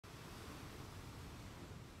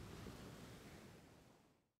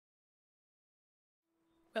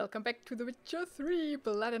Welcome back to The Witcher 3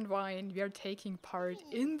 Blood and Wine. We are taking part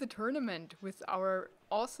in the tournament with our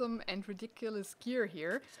awesome and ridiculous gear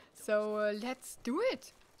here. So let's do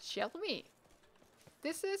it, shall we?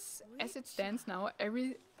 This is, as it stands now,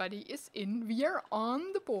 everybody is in. We are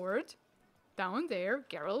on the board. Down there,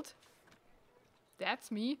 Geralt.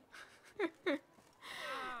 That's me.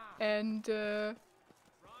 And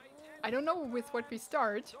I don't know with what we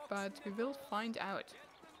start, but we will find out.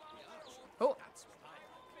 Oh!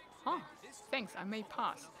 Huh, thanks, I may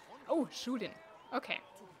pass. Oh, shooting. Okay.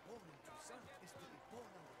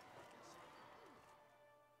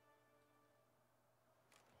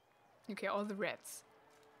 Okay, all the reds.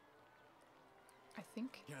 I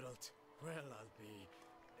think. Geralt, well, I'll be...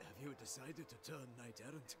 Have you decided to turn knight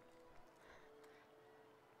errant?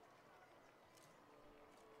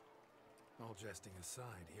 All jesting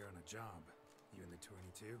aside, here on a job. You in the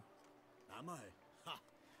 22? Am I? Ha!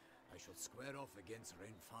 I shall square off against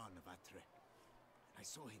Renfan of Atre. I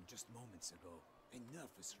saw him just moments ago, a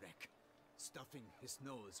nervous wreck, stuffing his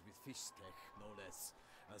nose with fish steak, no less,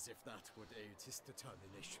 as if that would aid his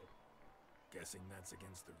determination. Guessing that's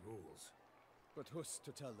against the rules. But who's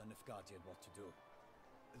to tell the Nilfgaardian what to do?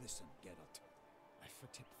 Listen, Geralt, I've a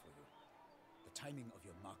tip for you. The timing of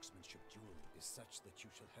your marksmanship duel is such that you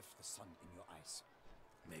shall have the sun in your eyes.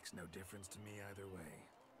 Makes no difference to me either way.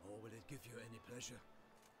 Nor will it give you any pleasure.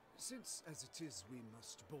 Since, as it is, we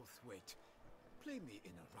must both wait, play me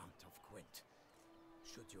in a round of Gwent.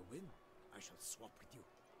 Should you win, I shall swap with you.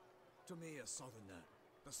 To me, a southerner,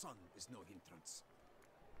 the sun is no hindrance.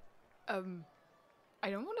 I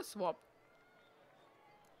don't want to swap.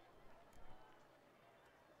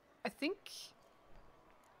 I think...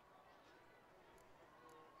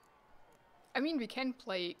 I mean, we can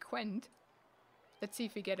play Gwent. Let's see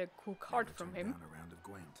if we get a cool card Never from turn him. down a round of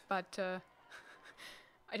Gwent. But,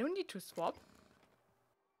 I don't need to swap.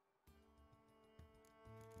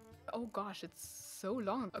 Oh gosh, it's so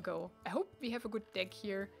long ago. I hope we have a good deck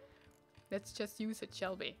here. Let's just use it,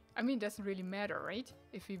 shall we? I mean, it doesn't really matter, right?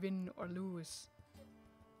 If we win or lose.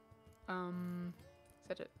 Is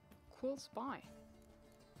that a cool spy?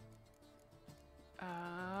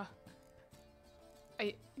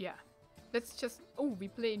 Yeah. Let's just... Oh, we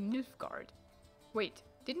play Nilfgaard. Wait,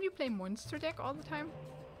 didn't we play monster deck all the time?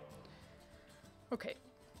 Okay.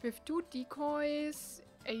 We have 2 decoys,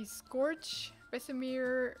 a Scorch,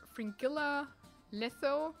 Vesemir, Fringilla,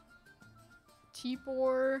 Letho,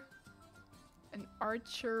 Tibor, an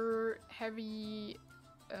Archer, Heavy,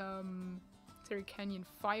 Canyon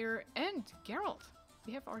Fire, and Geralt.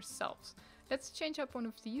 We have ourselves. Let's change up one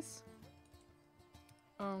of these.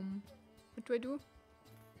 What do I do?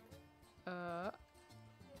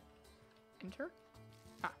 Enter?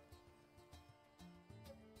 Ah.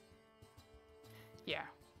 Yeah.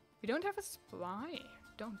 We don't have a spy,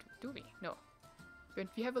 do we? No.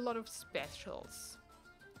 But we have a lot of specials.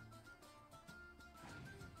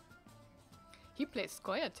 He plays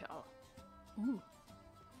Scoia'tael. Ooh.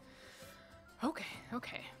 Okay,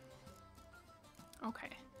 okay.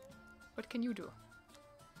 Okay. What can you do?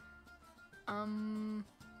 Oh.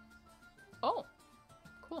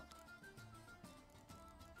 Cool.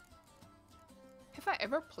 Have I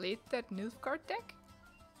ever played that Nilfgaard deck?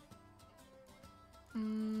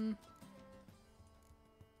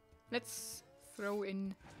 Let's throw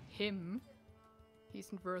in him. He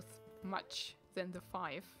isn't worth much than the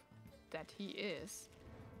 5 that he is.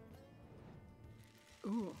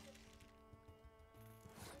 Ooh.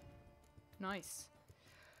 Nice.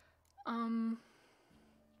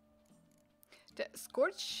 The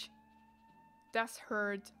Scorch does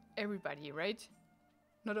hurt everybody, right?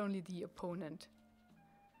 Not only the opponent.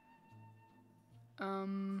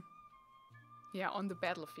 Yeah, on the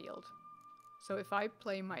battlefield. So if I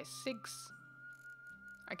play my 6,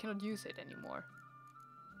 I cannot use it anymore.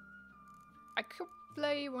 I could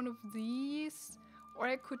play one of these, or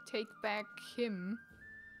I could take back him,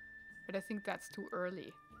 but I think that's too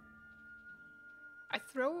early. I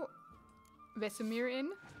throw Vesemir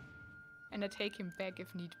in, and I take him back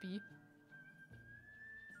if need be.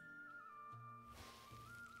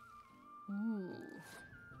 Ooh.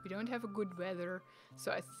 We don't have a good weather,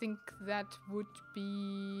 so I think that would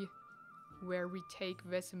be where we take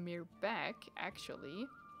Vesemir back, actually.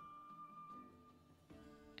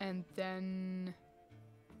 And then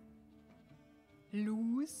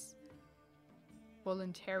lose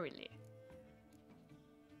voluntarily.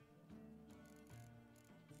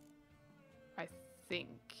 I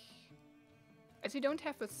think. As we don't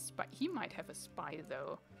have a spy, he might have a spy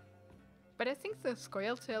though. But I think the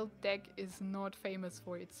Scoia'tael deck is not famous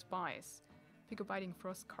for its spies. Pick a Biting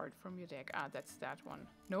Frost card from your deck. Ah, that's that one.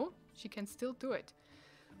 No, she can still do it.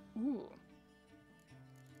 Ooh.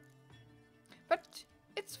 But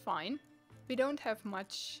it's fine. We don't have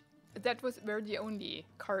much. That were the only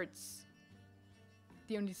cards.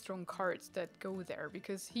 The only strong cards that go there.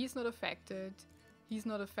 Because he's not affected. He's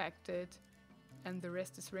not affected. And the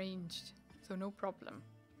rest is ranged. So no problem.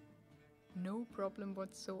 No problem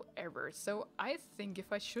whatsoever. So I think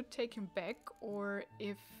if I should take him back or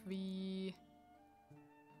if we...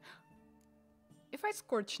 If I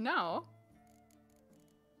Scorch now...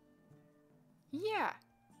 Yeah.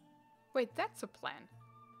 Wait, that's a plan.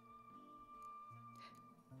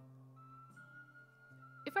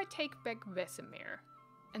 If I take back Vesemir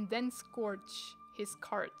and then Scorch his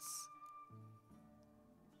cards...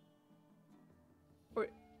 Or...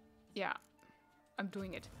 Yeah. I'm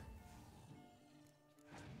doing it.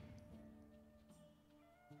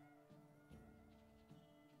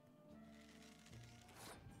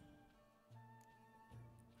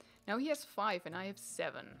 Now he has 5 and I have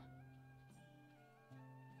 7.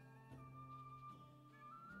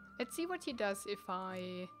 Let's see what he does if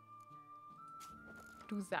I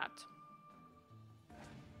do that.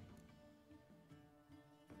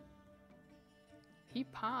 He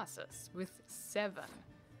passes with 7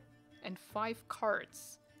 and 5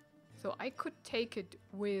 cards. So I could take it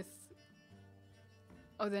with...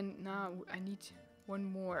 Oh, then, no, I need one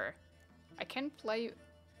more. I can play...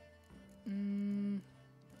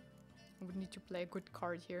 I would need to play a good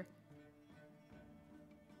card here.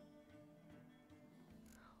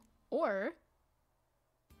 Or...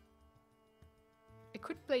 I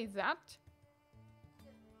could play that.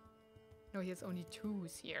 No, he has only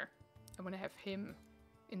 2s here. I want to have him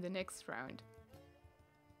in the next round.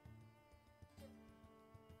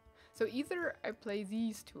 So either I play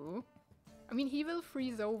these 2. I mean, he will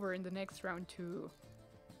freeze over in the next round too.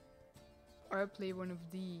 Or I play one of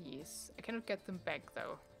these. I cannot get them back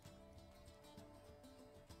though.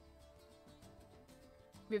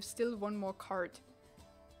 We have still one more card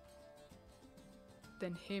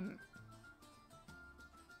than him.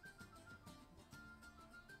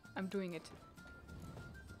 I'm doing it.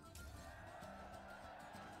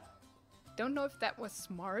 Don't know if that was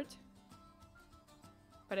smart,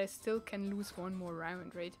 but I still can lose one more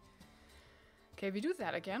round, right? Okay, we do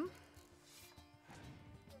that again.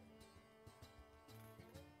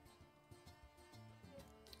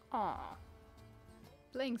 Aw.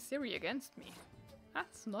 Playing Ciri against me.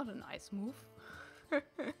 That's not a nice move.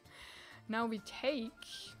 Now we take...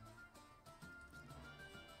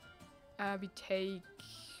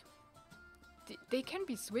 They can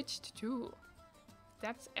be switched too.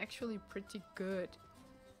 That's actually pretty good.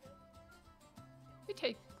 We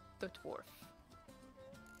take the dwarf.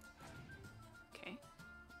 Okay.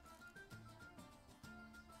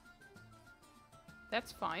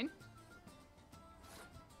 That's fine.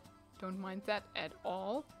 Don't mind that at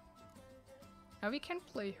all. Now we can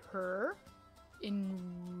play her in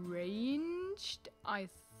ranged, I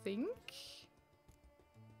think.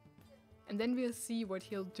 And then we'll see what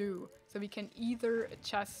he'll do. So we can either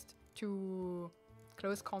adjust to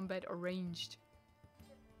close combat or ranged.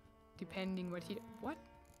 Depending what he... What?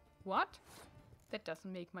 What? That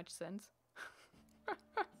doesn't make much sense.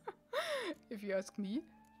 If you ask me.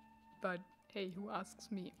 But hey, who asks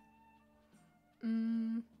me?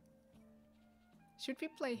 Should we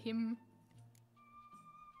play him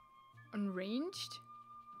unranged?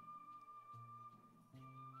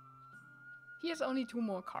 He has only 2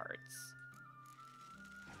 more cards.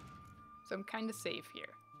 So I'm kinda safe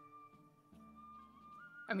here.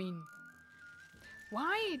 I mean,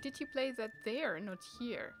 why did he play that there and not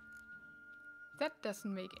here? That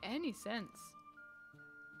doesn't make any sense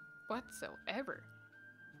whatsoever.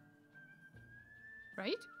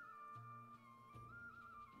 Right?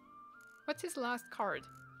 What's his last card?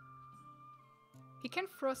 He can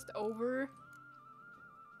frost over.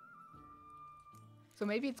 So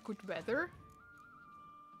maybe it's good weather?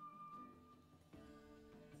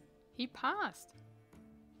 He passed.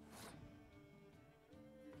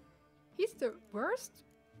 He's the worst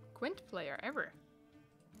Gwent player ever.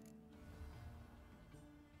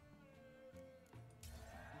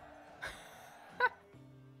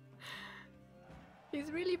 He's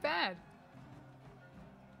really bad.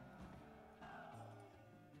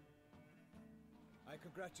 I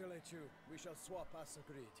congratulate you. We shall swap as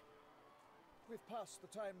agreed. We've passed the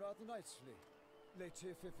time rather nicely.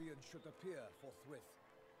 Lady Vivian should appear forthwith.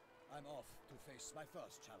 I'm off to face my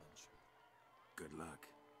first challenge. Good luck.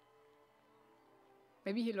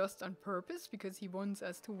 Maybe he lost on purpose because he wants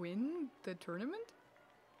us to win the tournament?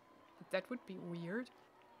 That would be weird.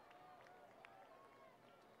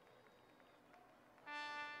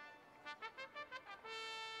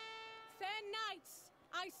 Fair knights,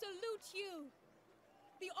 I salute you.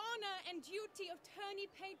 The honor and duty of tourney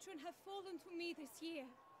patron have fallen to me this year.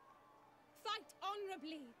 Fight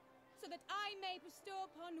honorably, so that I may bestow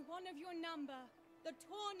upon one of your number the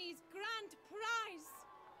tourney's grand prize.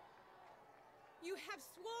 You have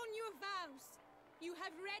sworn your vows. You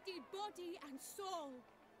have readied body and soul.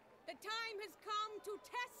 The time has come to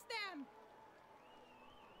test them.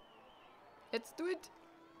 Let's do it.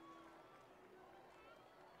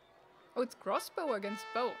 Oh, it's crossbow against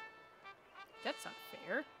bow. That's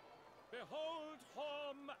unfair. Behold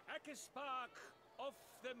Horm Akispark of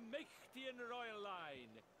the Mechtian royal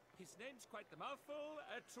line. His name's quite the mouthful,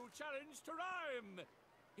 a true challenge to rhyme.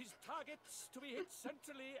 His targets to be hit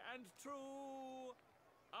centrally and true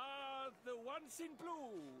are the ones in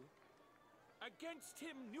blue. Against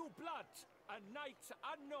him new blood, a knight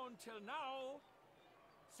unknown till now.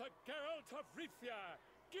 Sir Geralt of Rivia,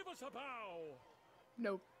 give us a bow.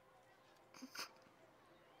 Nope.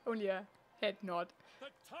 Only a head nod.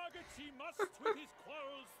 The targets he must with his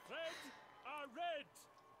quarrels thread are red.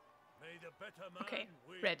 May the better man Okay,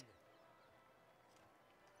 win. red.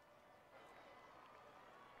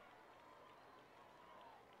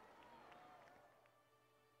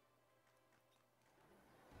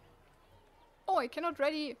 Oh, I cannot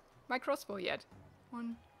ready my crossbow yet.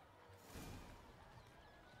 One.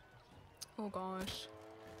 Oh gosh.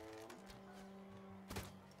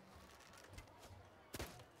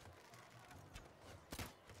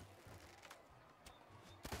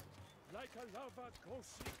 Like a lover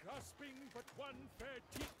ghostly grasping but one fair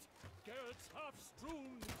teat, Geralt's half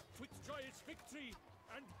strewn with joyous victory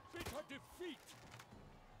and bitter defeat.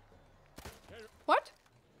 What?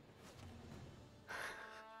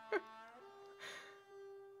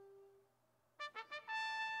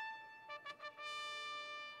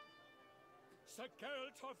 Sir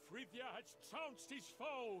Geralt of Rivia has trounced his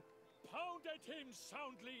foe, pounded him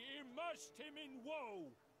soundly, immersed him in woe.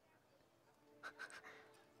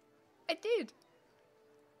 I did.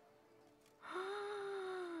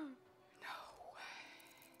 No way.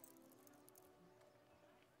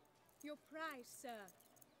 Your prize, sir.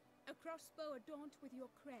 A crossbow adorned with your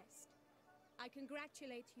crest. I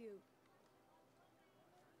congratulate you.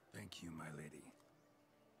 Thank you, my lady.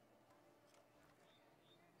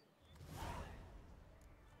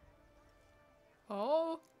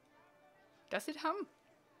 Oh. Does it hum?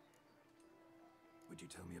 Would you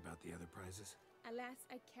tell me about the other prizes? Alas,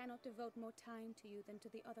 I cannot devote more time to you than to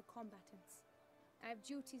the other combatants. I have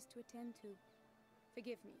duties to attend to.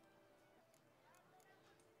 Forgive me.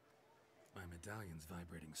 My medallion's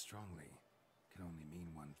vibrating strongly. Can only mean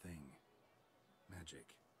one thing.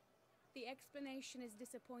 Magic. The explanation is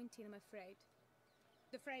disappointing, I'm afraid.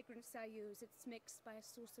 The fragrance I use, it's mixed by a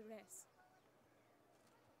sorceress.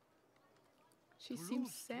 She To seems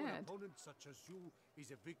lose to an sad. opponent such as you is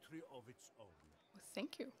a victory of its own. Well,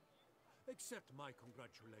 thank you. Accept my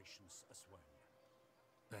congratulations as well.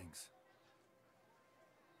 Thanks.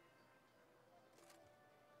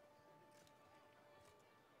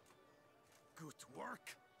 Good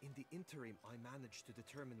work! In the interim, I managed to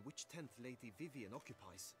determine which tent Lady Vivian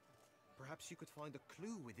occupies. Perhaps you could find a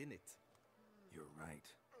clue within it. You're right.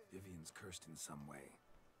 Vivian's cursed in some way.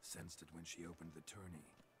 Sensed it when she opened the tourney.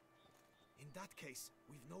 In that case,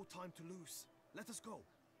 we've no time to lose. Let us go.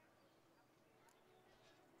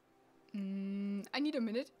 I need a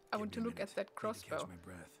minute. I Give want me to a look minute. at that Need to crossbow. catch my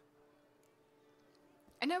breath.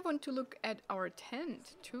 And I want to look at our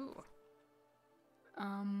tent too.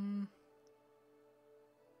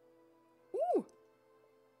 Ooh!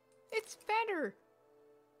 It's better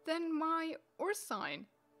than my Ursine.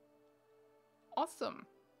 Awesome.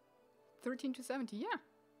 13 to 70, yeah.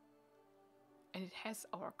 And it has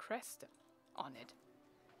our crest on it.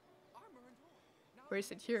 Where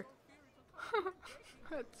is it here?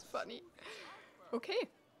 That's funny. Okay.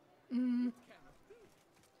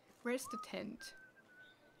 Where's the tent?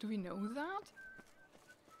 Do we know that?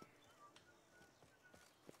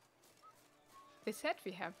 They said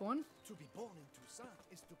we have one. To be born in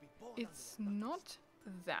Toussaint is to be born It's under the not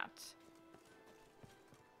that.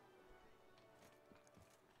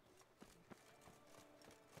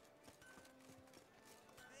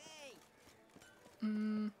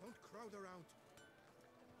 Don't crowd around.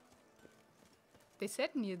 They said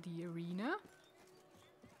near the arena.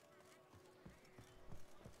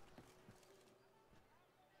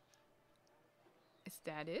 Is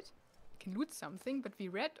that it? Can loot something, but we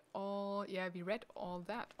read all. Yeah, we read all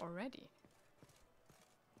that already.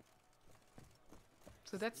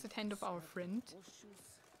 So that's the tent of our friend.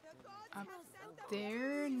 Up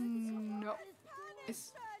there, no.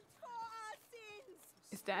 Is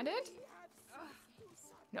that it?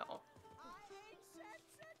 No.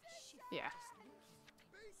 Yeah.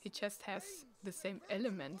 He just has the same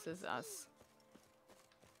elements as us.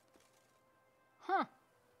 Huh.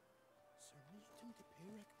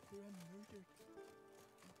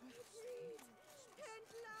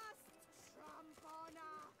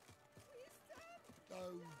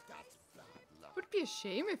 Oh, that's bad luck. Would be a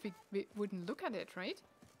shame if we wouldn't look at it, right?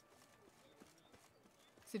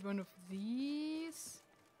 Is it one of these?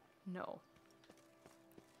 No.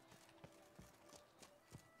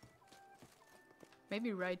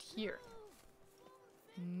 Maybe right here.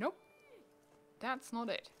 Nope. That's not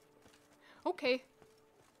it. Okay.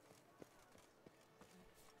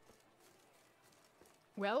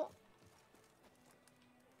 Well,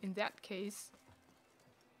 in that case,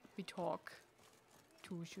 we talk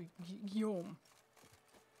to Guillaume.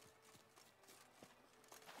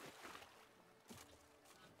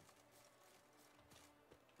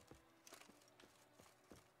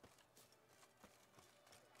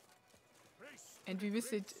 And we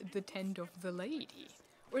visit the tent of the lady.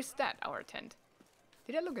 Or is that our tent?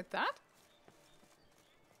 Did I look at that?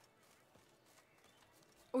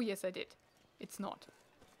 Oh yes, I did. It's not.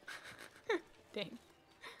 Dang.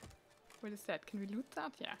 What is that? Can we loot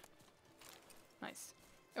that? Yeah. Nice.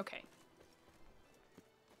 Okay.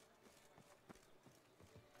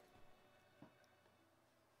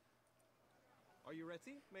 Are you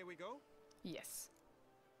ready? May we go? Yes.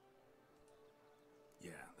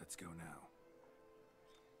 Yeah, let's go now.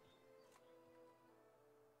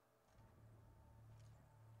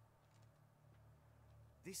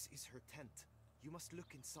 This is her tent. You must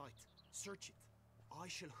look inside. Search it. I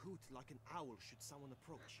shall hoot like an owl should someone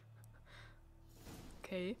approach.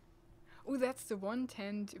 Okay. Oh, that's the one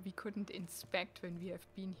tent we couldn't inspect when we have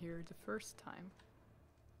been here the first time.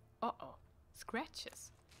 Uh-oh.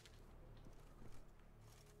 Scratches.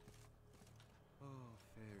 Oh,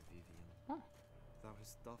 fair Vivian. Oh. Thou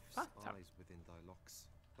hast dove's Bathtub. eyes within thy locks.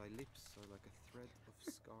 Thy lips are like a thread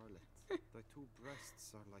of scarlet. Thy two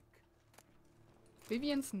breasts are like...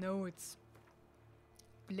 Vivian's notes.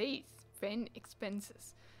 Blaze, vain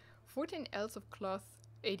expenses. 14 ells of cloth,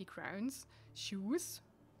 80 crowns. Shoes,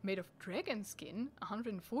 made of dragon skin,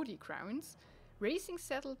 140 crowns. Racing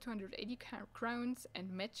saddle, 280 crowns.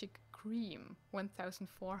 And magic cream,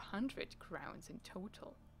 1,400 crowns in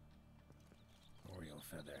total. Oriole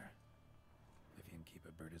feather. Vivian keep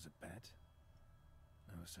a bird as a pet?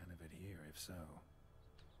 No sign of it here, if so.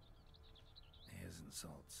 His and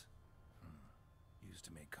salts. Used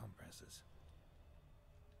to make compresses.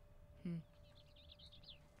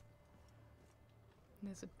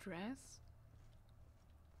 There's a dress.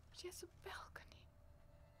 She has a balcony.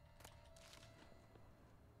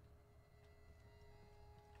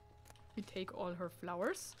 We take all her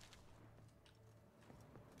flowers.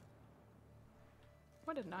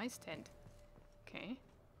 What a nice tent. Okay.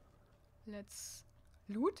 Let's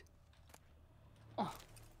loot. Oh,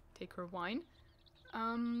 take her wine.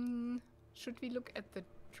 Should we look at the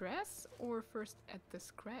dress or first at the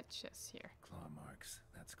scratches here? Claw marks,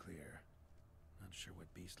 that's clear. Not sure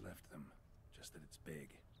what beast left them, just that it's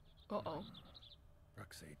big. Uh-oh.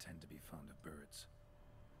 Bruxae tend to be fond of birds.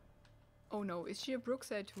 Oh no, is she a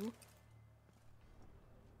Bruxae too?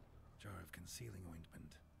 Jar of concealing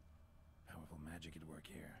ointment. Powerful magic at work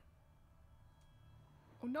here.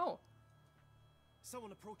 Oh no.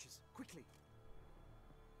 Someone approaches. Quickly.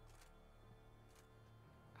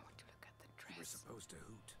 I want to look at the We were dress. supposed to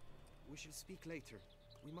hoot. We shall speak later.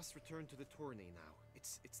 We must return to the tourney now.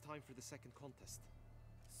 It's time for the second contest.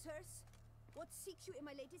 Sirs, what seek you in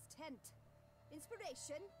my lady's tent?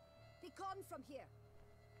 Inspiration? Begone from here.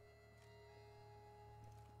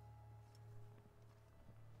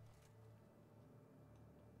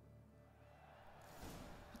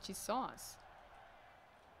 But she saw us.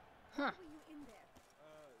 Huh. Were you in there?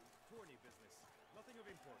 Tourney business. Nothing of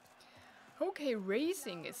import. Okay,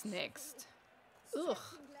 racing is next. Ugh.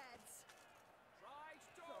 Certain lads.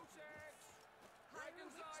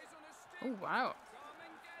 Oh wow.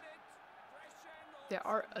 There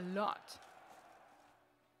are a lot.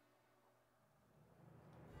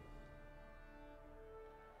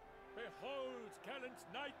 Behold, gallant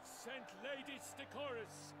knights and ladies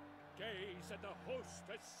decorous. Gaze at the host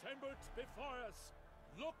assembled before us.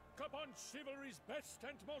 Look upon chivalry's best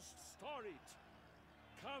and most storied.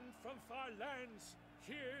 Come from far lands,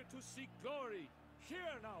 here to seek glory.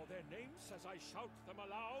 Hear now their names as I shout them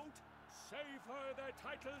aloud. Savor their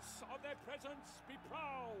titles, of their presence be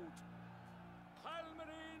proud.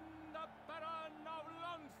 Palmerin, the Baron of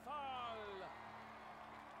Lonfal.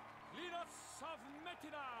 Linus of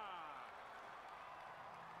Metina.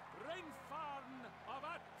 Rainfarn of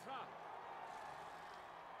Atra.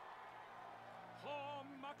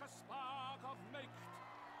 Horm a spark of Mecht.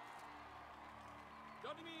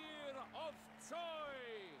 Donimir of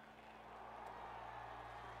Troy.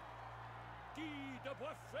 Guy de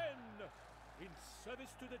Boisfren in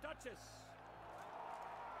service to the Duchess.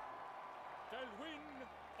 Delwyn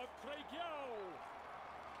of Craigiau.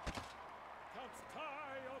 Count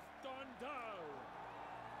Tai of Dondal.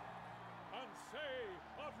 Ansay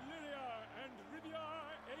of Lilia and Rivia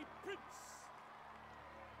a prince.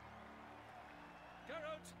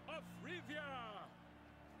 Geralt of Rivia.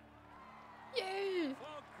 Yay!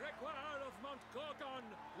 For Gregoire of Montgorgon,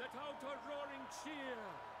 let out a roaring cheer.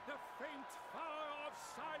 The faint fire of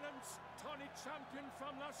silence, Tawny champion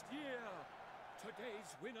from last year.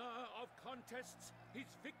 Today's winner of contests, his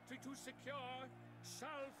victory to secure,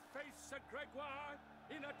 shall face Sir Gregoire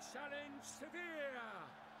in a challenge severe.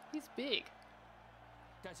 He's big.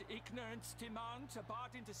 Does ignorance demand a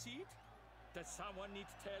bard intercede? Does someone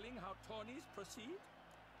need telling how tourneys proceed?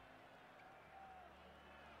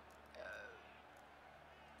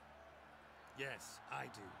 Yes, I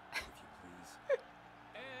do, if you please.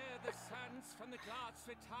 Ere the sands from the clouds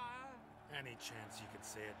retire. Any chance you could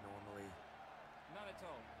say it normally? None at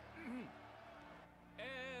all.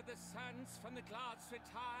 Ere the sands from the clouds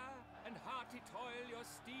retire, and hearty toil your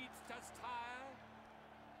steeds does tire,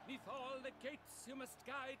 neath all the gates you must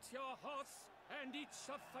guide your horse, and each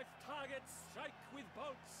of 5 targets strike with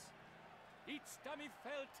bolts. Each dummy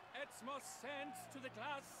felt adds more sand to the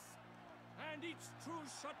glass, and each true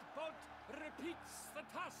shot bolt repeats the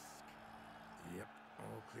task. Yep,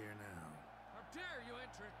 all clear now. How dare you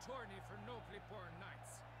enter a tourney for nobly born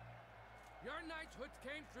knights? Your knighthood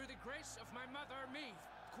came through the grace of my mother Meath,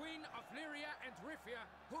 Queen of Lyria and Rifia,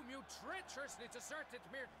 whom you treacherously deserted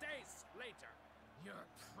mere days later. Your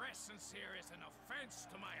presence here is an offense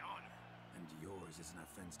to my honor. And yours is an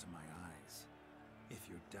offense to my eyes. If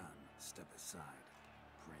you're done, step aside,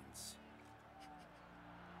 Prince.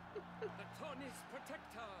 The tourney's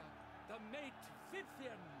protector, the mate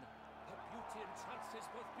Vivian. Her beauty entrances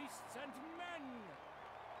both beasts and men.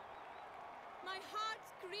 My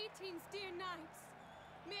heart's greetings, dear knights.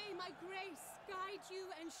 May my grace guide you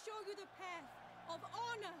and show you the path of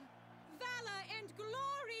honor, valor, and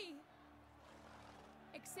glory.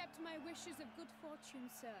 Accept my wishes of good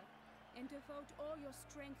fortune, sir, and devote all your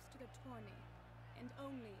strength to the tourney, and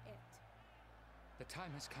only it. The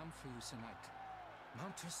time has come for you, Sir Knight.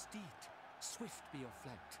 Mount your steed. Swift be your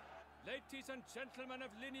flight. Ladies and gentlemen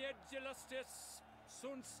of lineage illustrious,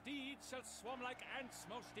 soon steeds shall swarm like ants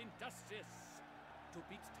most industrious. To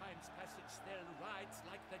beat time's passage they'll ride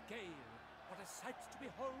like the gale. What a sight to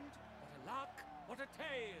behold, what a lark, what a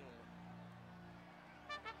tale!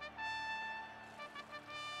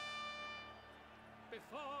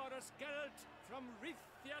 Before us Geralt from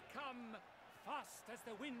Rithia come, fast as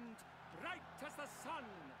the wind, bright as the sun.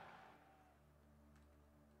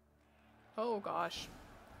 Oh gosh.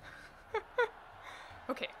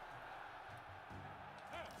 Okay.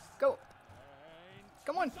 Go.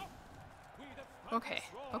 Come on. Okay,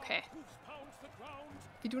 okay.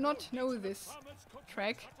 We do not know this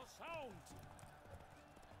track.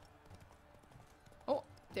 Oh,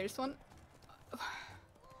 there's one.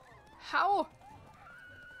 How?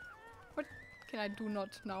 What can I do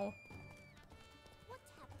not now?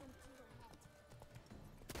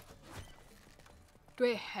 Do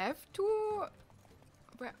I have to?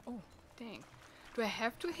 Where? Oh, dang. Do I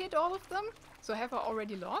have to hit all of them? So have I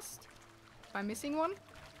already lost? By missing one?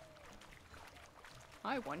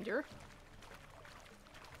 I wonder.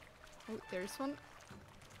 Oh, there's one.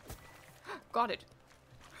 Got it.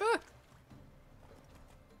 Huh.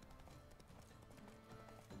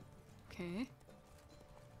 Okay.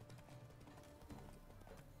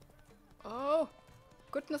 Oh,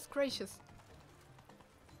 goodness gracious.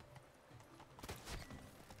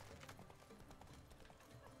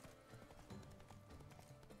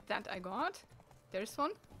 That I got. There's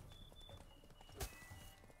one.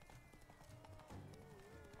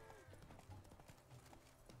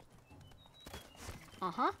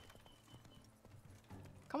 Uh-huh.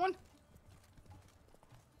 Come on.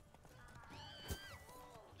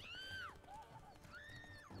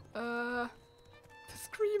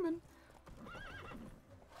 Screaming.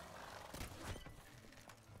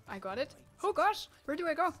 I got it. Oh gosh, where do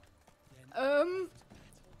I go?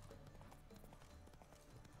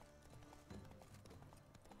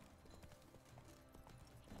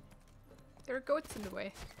 There are goats in the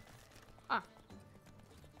way. Ah.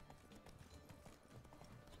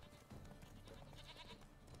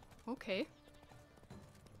 Okay.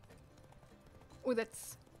 Oh,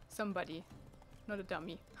 that's somebody, not a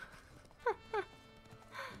dummy.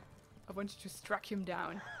 I wanted to strike him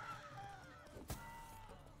down.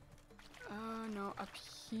 now up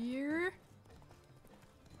here.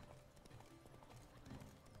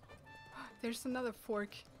 There's another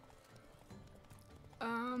fork.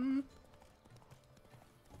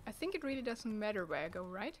 I think it really doesn't matter where I go,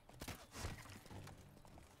 right?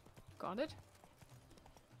 Got it.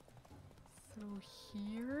 Through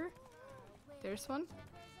here. There's one.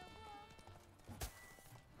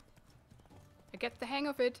 I get the hang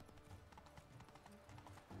of it.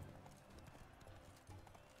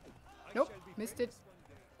 Nope, missed it.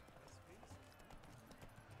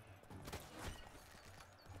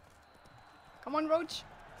 Come on, Roach.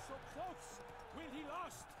 So close! Will he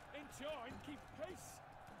last? Endure and keep pace?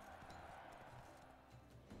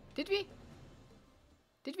 Did we?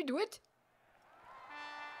 Did we do it?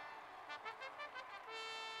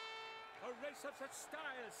 A race of such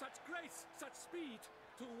style, such grace, such speed.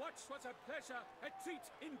 To watch was a pleasure, a treat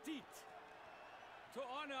indeed. To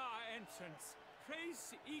honor our entrance,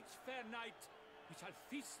 praise each fair knight. We shall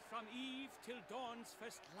feast from eve till dawn's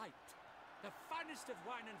first light. The finest of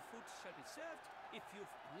wine and food shall be served. If you've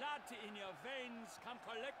blood in your veins, come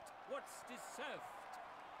collect what's deserved.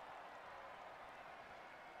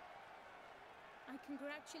 I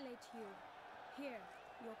congratulate you. Here,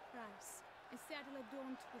 your prize. A saddle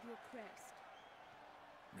adorned with your crest.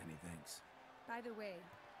 Many thanks. By the way,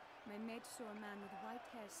 my mate saw a man with white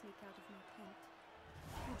hair sneak out of my tent.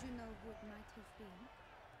 Would you know who it might have been?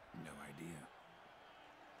 No idea.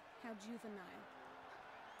 How juvenile.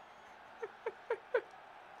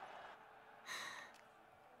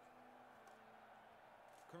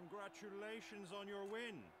 Congratulations on your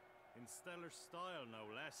win. In stellar style,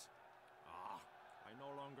 no less. Ah, I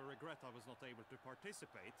no longer regret I was not able to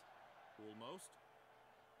participate. Almost.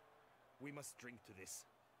 We must drink to this.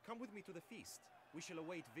 Come with me to the feast. We shall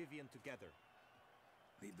await Vivian together.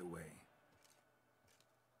 Lead the way.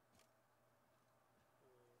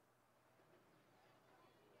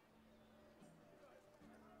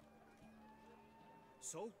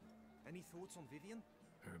 So, any thoughts on Vivian?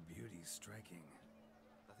 Her beauty's striking.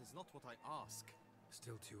 That is not what I ask.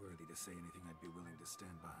 Still too early to say anything I'd be willing to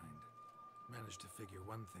stand behind. Managed to figure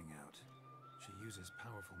one thing out. She uses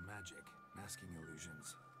powerful magic, masking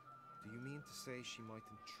illusions. Do you mean to say she might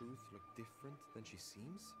in truth look different than she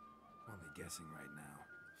seems? Only guessing right now.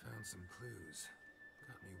 Found some clues.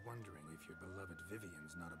 Got me wondering if your beloved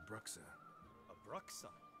Vivian's not a Bruxa. A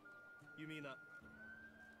Bruxa? You mean a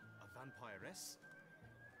vampiress?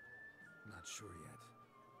 Not sure yet.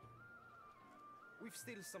 We've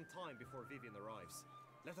still some time before Vivian arrives.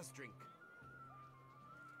 Let us drink.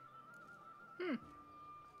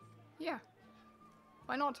 Yeah.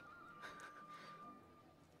 Why not?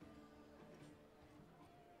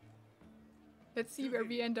 Let's see where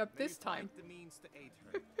we end up this time. The means to aid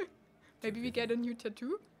her. Maybe we get a new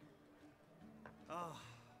tattoo? Ah,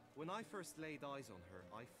 when I first laid eyes on her,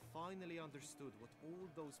 I finally understood what all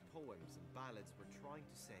those poems and ballads were trying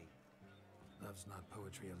to say. Love's not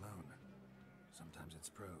poetry alone. Sometimes it's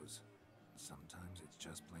prose. Sometimes it's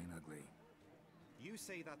just plain ugly. You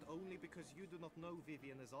say that only because you do not know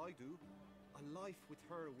Vivian as I do. A life with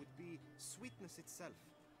her would be sweetness itself.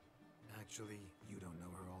 Actually, you don't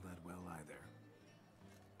know her all that well either.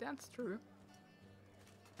 That's true.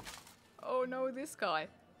 Oh no, this guy.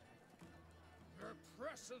 Your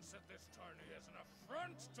presence at this tourney is an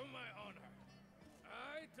affront to my honor.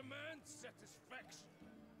 I demand satisfaction.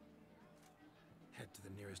 Head to the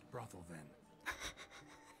nearest brothel then.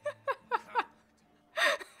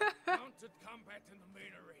 Mounted combat in the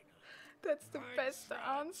main arena. That's the best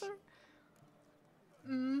answer.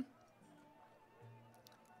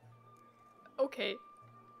 Okay.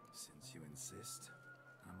 Since you insist,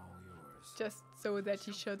 I'm all yours. Just so that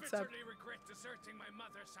he shuts up. Bitterly regret deserting my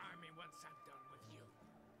mother's army once I'm done with you.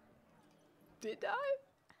 Did I?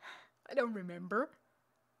 I don't remember.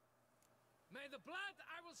 May the blood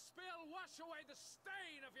I will spill wash away the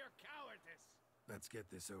stain of your cowardice. Let's get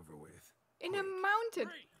this over with. In a mountain.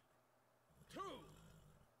 3, 2,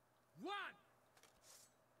 1.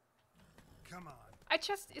 Come on. I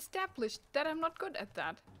just established that I'm not good at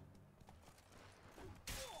that.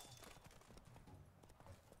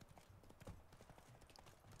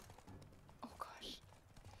 Oh gosh.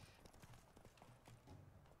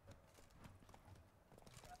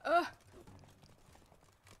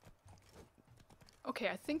 Okay,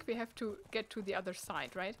 I think we have to get to the other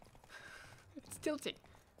side, right? It's tilting.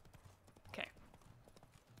 Okay.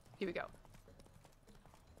 Here we go.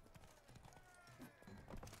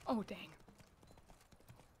 Oh, dang.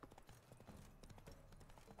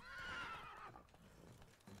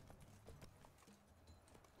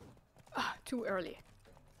 Ah, too early.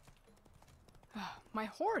 Ah, my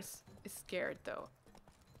horse is scared, though.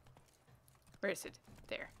 Where is it?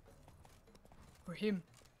 There. Or him.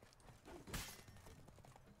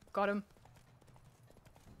 Got him.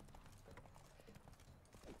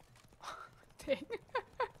 Dang.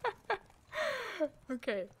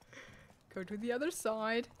 Okay. Go to the other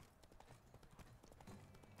side.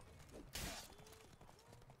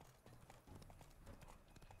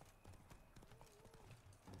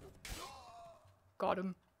 Got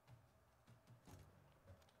him.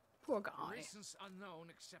 Poor guy. For reasons unknown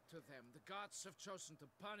except to them, the gods have chosen to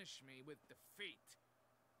punish me with defeat.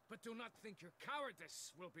 But do not think your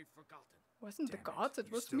cowardice will be forgotten. Wasn't the Damn gods, it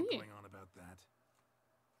You're was still me. going on about that.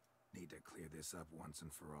 Need to clear this up once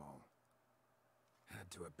and for all.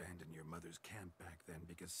 Had to abandon your mother's camp back then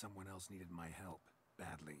because someone else needed my help.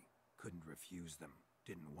 Badly. Couldn't refuse them.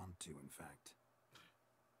 Didn't want to, in fact.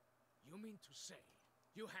 You mean to say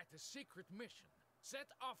you had a secret mission, set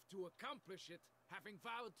off to accomplish it, having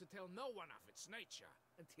vowed to tell no one of its nature,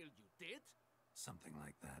 until you did? Something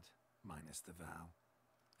like that. Minus the vow.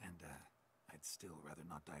 And, I'd still rather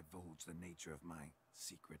not divulge the nature of my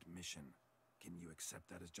secret mission. Can you accept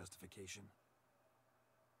that as justification?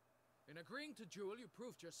 In agreeing to duel, you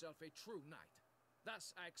proved yourself a true knight.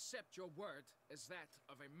 Thus, I accept your word as that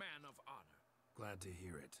of a man of honor. Glad to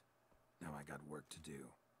hear it. Now I got work to do.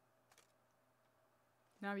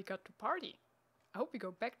 Now we got to party. I hope we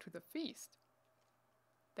go back to the feast.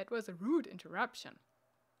 That was a rude interruption.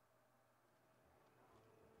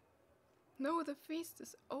 No, the feast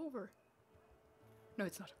is over. No,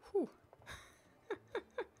 it's not. Whew.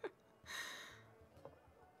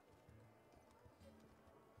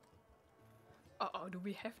 Uh-oh, do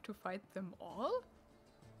we have to fight them all?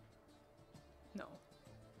 No.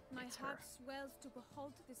 My It's heart her. swells to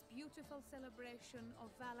behold this beautiful celebration of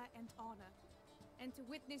valor and honor, and to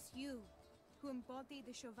witness you, who embody the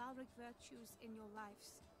chivalric virtues in your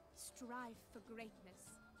lives, strive for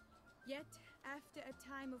greatness. Yet, after a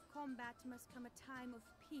time of combat must come a time of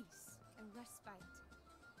peace and respite.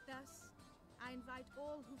 Thus, I invite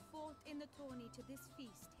all who fought in the tourney to this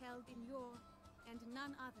feast held in your, and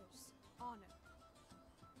none other's, honor.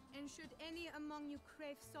 And should any among you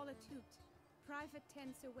crave solitude, private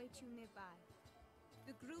tents await you nearby.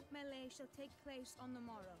 The group melee shall take place on the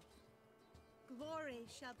morrow. Glory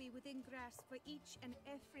shall be within grasp for each and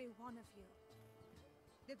every one of you.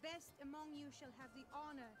 The best among you shall have the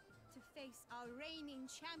honor to face our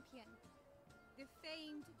reigning champion, the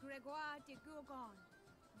famed Gregoire de Gourgon,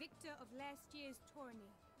 victor of last year's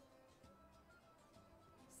tourney.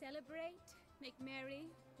 Celebrate, make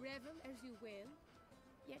merry, revel as you will,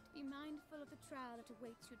 yet be mindful of the trial that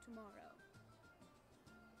awaits you tomorrow.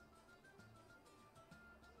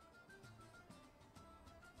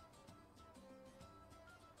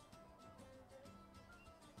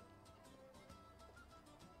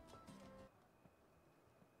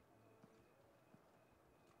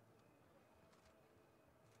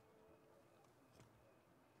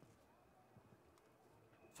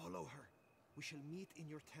 Follow her. We shall meet in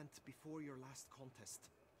your tent before your last contest.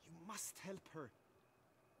 You must help her.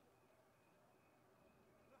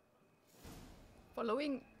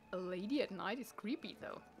 Following a lady at night is creepy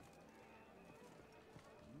though.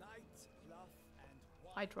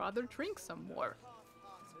 I'd rather drink some more.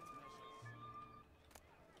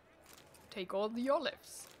 Take all the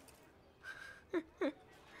olives. I swear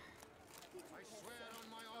on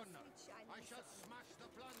my honor, I shall smash the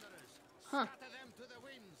plunderers, scatter them to the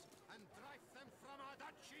winds, and drive them from our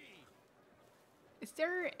duchy. Is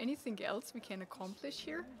there anything else we can accomplish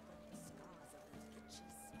here?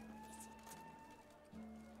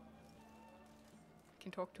 I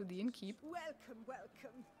can talk to the innkeep. Welcome,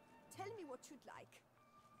 welcome. Tell me what you'd like.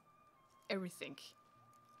 Everything.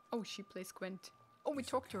 Oh, she plays Gwent. Oh, we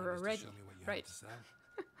talked to her already. Right.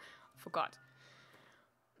 Forgot.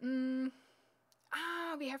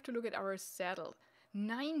 We have to look at our saddle.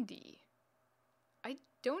 90. I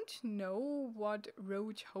don't know what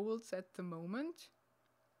Roach holds at the moment.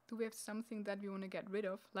 Do we have something that we want to get rid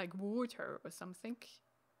of? Like water or something?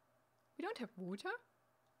 We don't have water?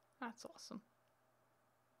 That's awesome.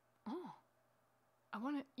 Oh. I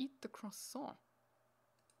want to eat the croissant.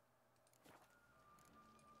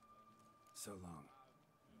 So long.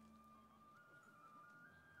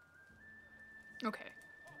 Okay.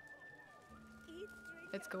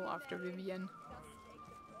 Let's go after Vivienne.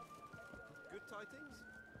 Good tidings?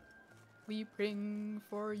 We bring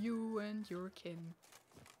for you and your kin.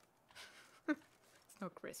 It's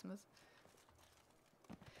not Christmas.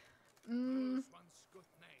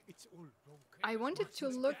 I wanted to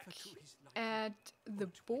look at the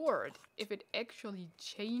board if it actually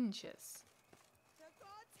changes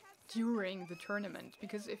during the tournament,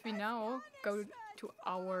 because if we now go to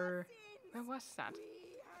our Where was that?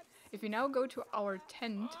 If we now go to our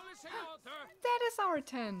tent... That is our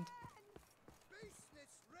tent!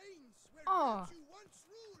 Oh!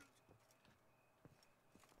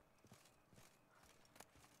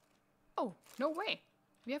 Oh, no way!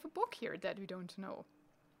 We have a book here that we don't know.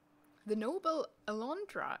 The noble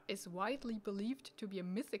Alondra is widely believed to be a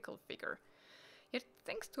mythical figure. Yet,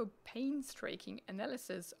 thanks to a painstaking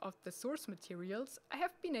analysis of the source materials, I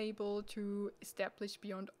have been able to establish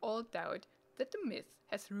beyond all doubt that the myth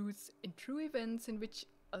has roots in true events in which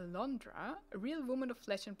Alondra, a real woman of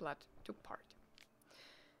flesh and blood, took part.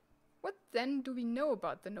 What then do we know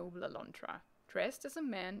about the noble Alondra? Dressed as a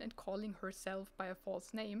man and calling herself by a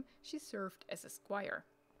false name, she served as a squire.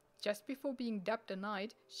 Just before being dubbed a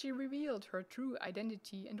knight, she revealed her true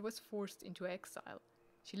identity and was forced into exile.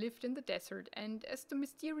 She lived in the desert and, as the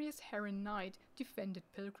mysterious Heron Knight, defended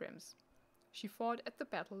pilgrims. She fought at the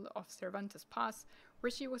Battle of Cervantes Pass,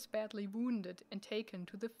 where she was badly wounded and taken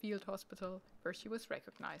to the field hospital, where she was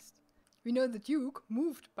recognized. We know the Duke,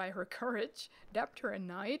 moved by her courage, dubbed her a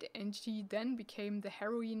knight, and she then became the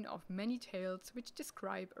heroine of many tales which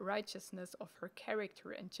describe righteousness of her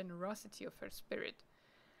character and generosity of her spirit.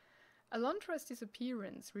 Alondra's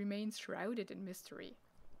disappearance remains shrouded in mystery.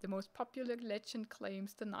 The most popular legend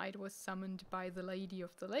claims the knight was summoned by the Lady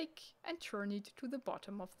of the Lake and journeyed to the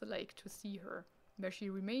bottom of the lake to see her, where she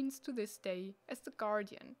remains to this day as the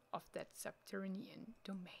guardian of that subterranean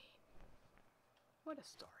domain. What a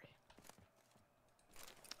story.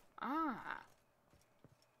 Ah,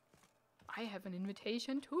 I have an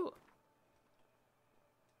invitation too.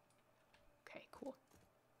 Okay, cool.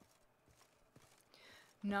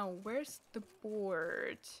 Now, where's the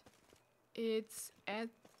board? It's at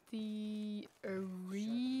the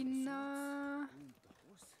arena.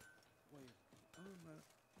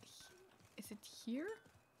 Is it here?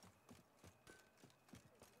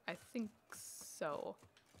 I think so.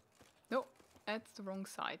 No, that's the wrong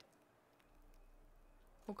side.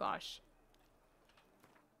 Oh gosh.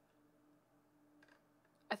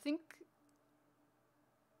 I think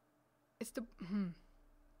it's the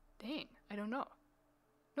dang, I don't know.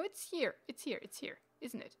 No, it's here. It's here. It's here,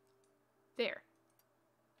 isn't it? There.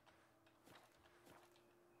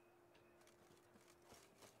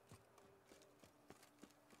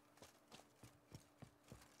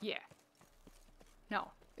 Yeah.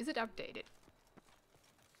 No, is it updated?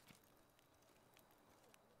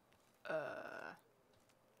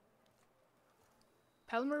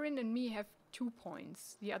 Palmerin and me have 2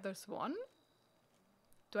 points, the others 1.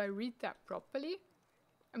 Do I read that properly?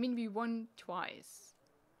 I mean, we won twice.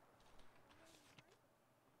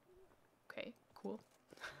 Okay, cool.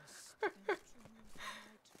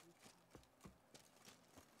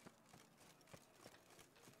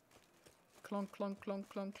 Clonk, clonk, clonk,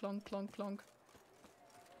 clonk, clonk, clonk, clonk.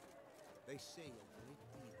 They say a great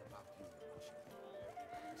deal about you,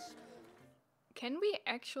 Lordship. Can we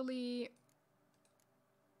actually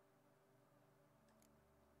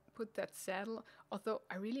put that saddle? Although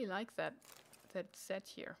I really like that set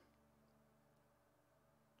here.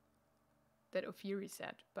 That Ophiri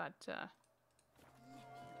set, but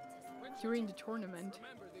during the tournament,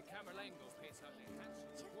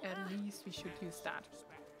 at least we should use that.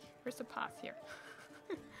 Where's the path here?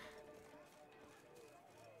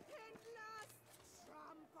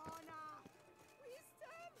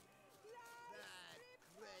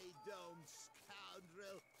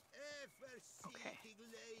 Okay.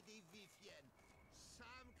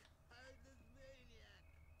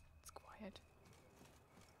 It's quiet.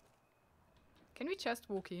 Can we just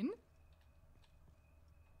walk in?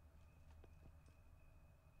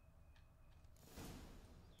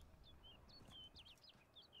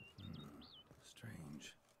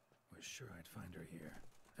 Strange. Was sure I'd find her here.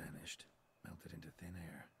 Vanished. Melted into thin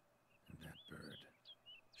air. And that bird.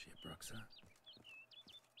 She a Bruxa?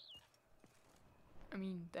 I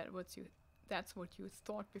mean, that's what you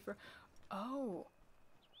thought before. Oh,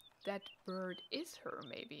 that bird is her,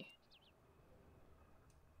 maybe.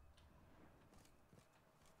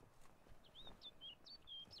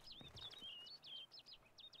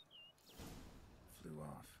 Flew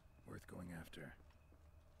off. Worth going after.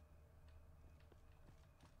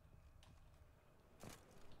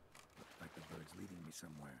 Looks like the bird's leading me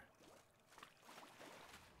somewhere.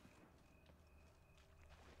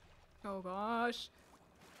 Oh gosh.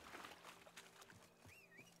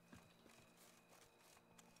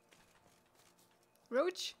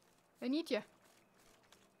 Roach, I need you.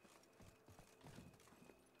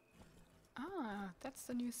 Ah, that's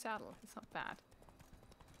the new saddle. It's not bad.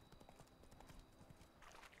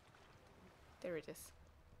 There it is.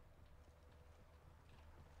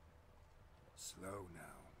 Slow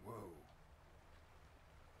now. Whoa.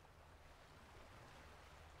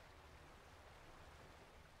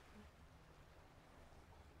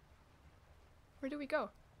 Where do we go?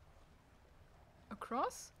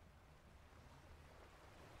 Across?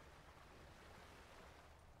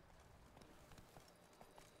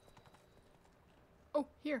 Oh,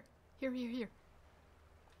 here. Here, here, here.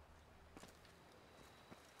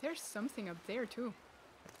 There's something up there too.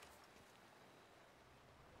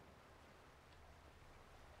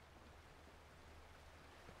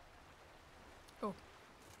 Oh,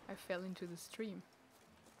 I fell into the stream.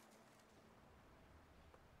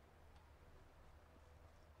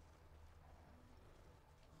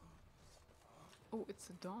 Oh, it's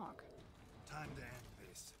a dog. Time to end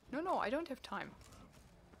this. No, I don't have time.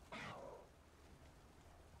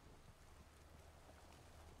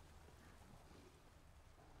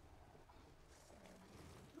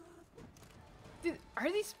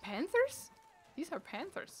 Are these panthers? These are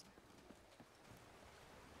panthers.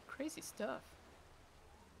 Crazy stuff.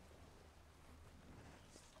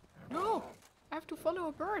 No! I have to follow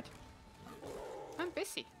a bird. I'm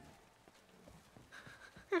busy.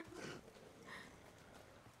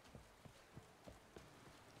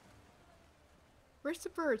 Where's the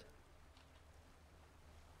bird?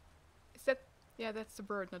 Is that... Yeah, that's the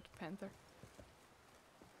bird, not the panther.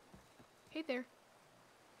 Hey there.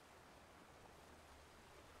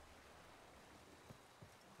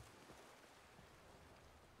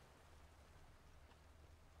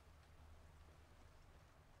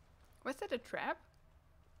 Was that a trap?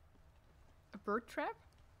 A bird trap?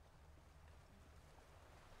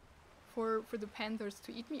 For the panthers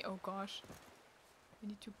to eat me? Oh gosh. I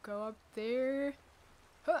need to go up there.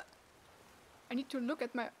 Huh! I need to look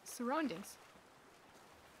at my surroundings.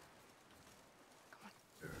 Come on.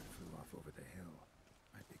 Bird flew off over the hill.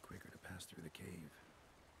 Might be quicker to pass through the cave.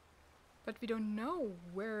 But we don't know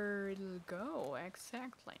where it'll go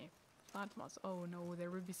exactly. Fatmos. Oh no,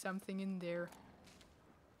 there will be something in there.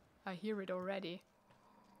 I hear it already.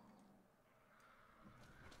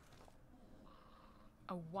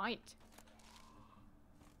 A white.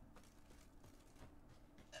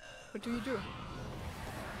 What do you do?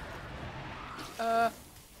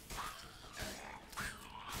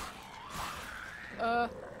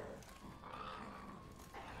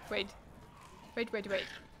 Wait.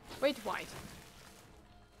 Wait, white.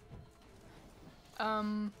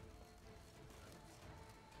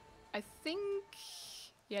 I think...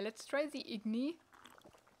 Yeah, let's try the Igni.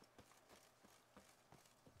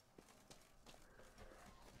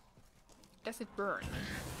 Does it burn?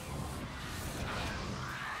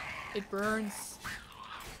 It burns.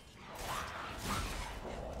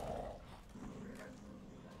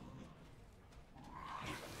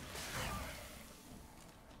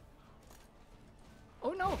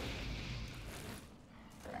 Oh no!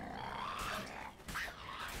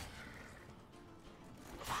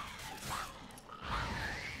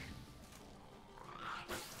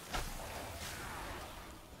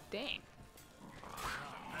 Dang.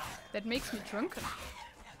 That makes me drunken.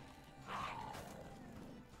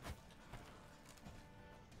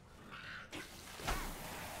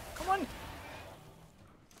 Come on!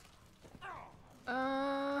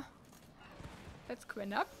 Let's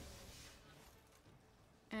quinn up.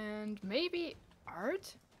 And maybe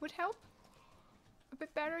art would help a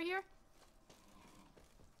bit better here.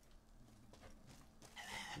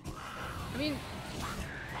 I mean,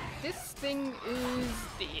 this thing is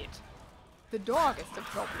dead. The dog is the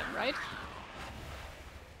problem, right?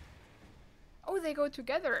 Oh, they go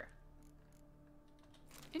together.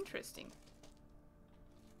 Interesting.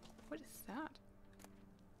 What is that?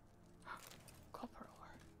 Copper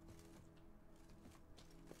ore.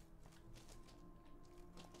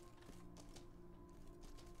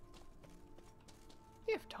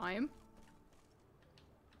 We have time.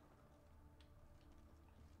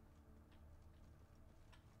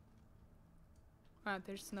 Ah,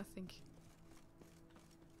 there's nothing.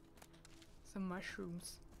 Some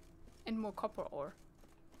mushrooms. And more copper ore.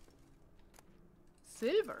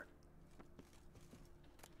 Silver!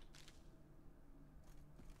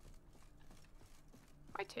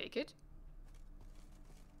 I take it.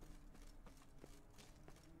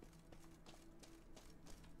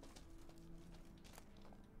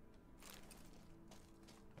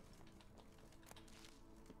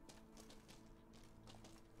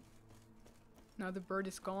 Now the bird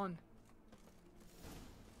is gone.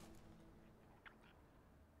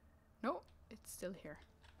 No, it's still here.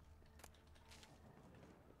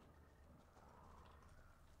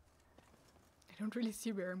 I don't really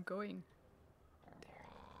see where I'm going. There.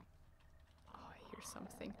 Oh, I hear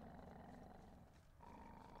something.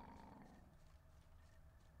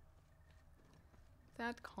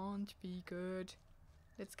 That can't be good.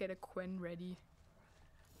 Let's get a Quen ready.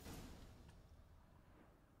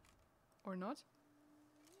 Or not?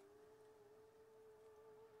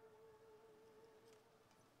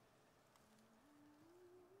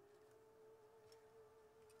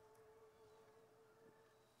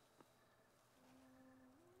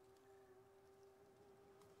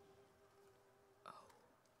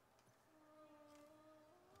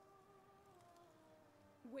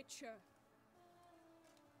 Witcher.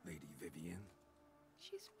 Lady Vivian?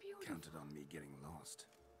 She's beautiful. Counted on me getting lost.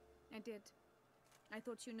 I did. I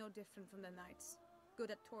thought you no different from the knights.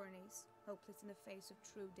 Good at tourneys, hopeless in the face of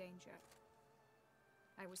true danger.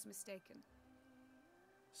 I was mistaken.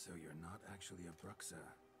 So you're not actually a Bruxa?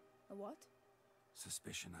 A what?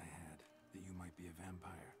 Suspicion I had, that you might be a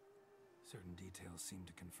vampire. Certain details seemed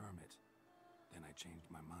to confirm it. Then I changed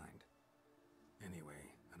my mind.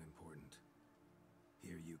 Anyway, unimportant.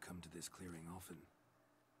 Hear you come to this clearing often.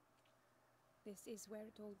 This is where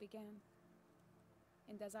it all began.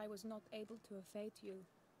 And as I was not able to evade you,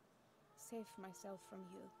 save myself from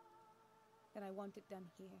you, then I want it done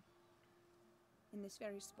here. In this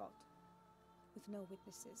very spot. With no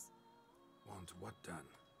witnesses. Want what done?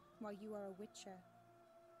 While you are a witcher.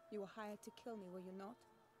 You were hired to kill me, were you not?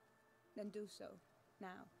 Then do so,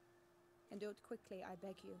 now. And do it quickly, I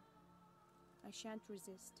beg you. I shan't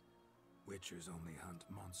resist. Witchers only hunt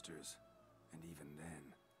monsters. And even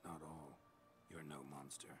then, not all. You're no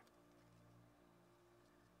monster.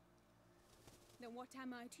 Then what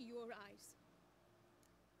am I to your eyes?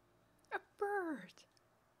 A bird!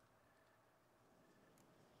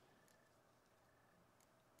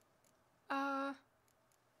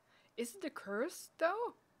 Is it a curse,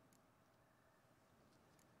 though?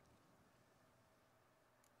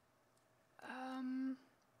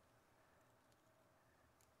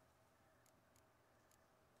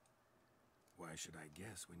 Why should I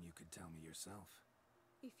guess when you could tell me yourself?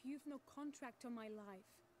 If you've no contract on my life,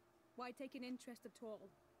 why take an interest at all?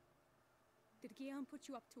 Did Guillaume put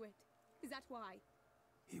you up to it? Is that why?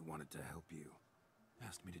 He wanted to help you.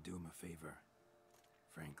 Asked me to do him a favor.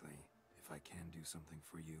 Frankly, if I can do something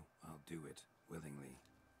for you, I'll do it, willingly.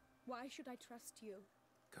 Why should I trust you?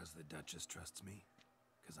 'Cause the Duchess trusts me?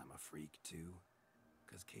 'Cause I'm a freak, too?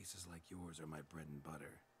 'Cause cases like yours are my bread and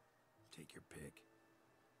butter. Take your pick.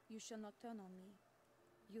 You shall not turn on me.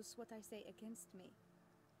 Use what I say against me.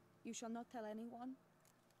 You shall not tell anyone?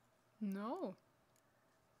 No.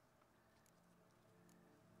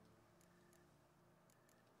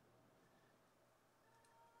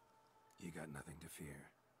 You got nothing to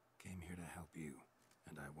fear. Came here to help you,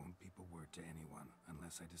 and I won't peep a word to anyone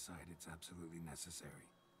unless I decide it's absolutely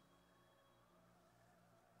necessary.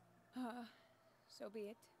 So be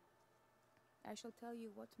it. I shall tell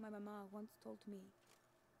you what my mama once told me.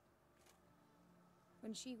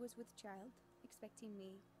 When she was with child, expecting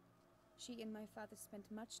me, she and my father spent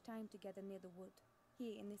much time together near the wood,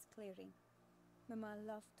 here in this clearing. Mama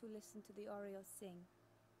loved to listen to the orioles sing.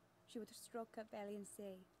 She would stroke her belly and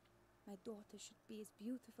say, "My daughter should be as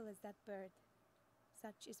beautiful as that bird.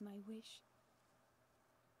 Such is my wish."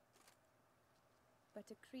 But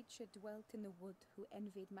a creature dwelt in the wood who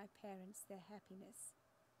envied my parents their happiness.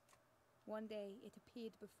 One day it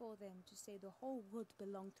appeared before them to say the whole wood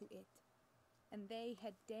belonged to it, and they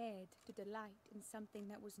had dared to delight in something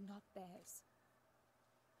that was not theirs.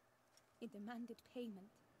 It demanded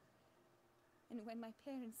payment, and when my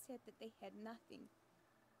parents said that they had nothing,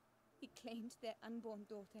 it claimed their unborn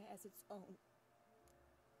daughter as its own.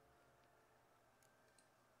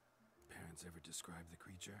 Parents ever describe the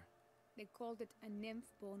creature? They called it a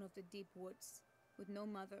nymph born of the deep woods, with no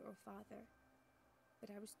mother or father.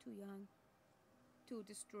 But I was too young, too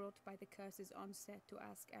distraught by the curse's onset to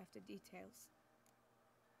ask after details.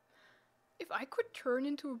 If I could turn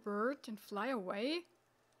into a bird and fly away,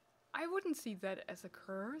 I wouldn't see that as a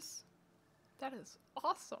curse. That is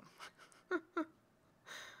awesome.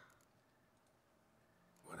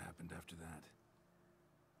 What happened after that?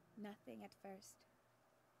 Nothing at first.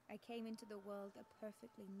 I came into the world a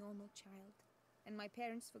perfectly normal child, and my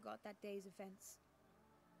parents forgot that day's events.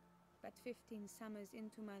 But 15 summers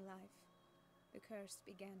into my life, the curse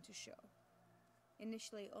began to show.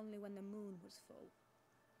 Initially only when the moon was full.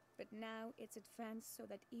 But now it's advanced so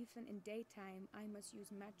that even in daytime I must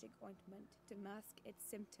use magic ointment to mask its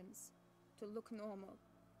symptoms, to look normal.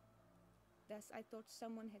 Thus I thought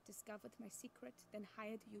someone had discovered my secret, then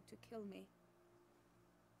hired you to kill me.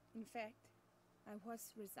 In fact, I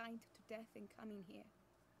was resigned to death in coming here.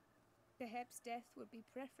 Perhaps death would be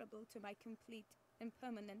preferable to my complete and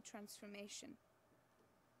permanent transformation.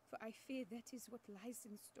 For I fear that is what lies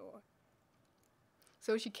in store.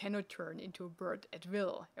 So she cannot turn into a bird at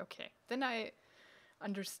will. Okay, then I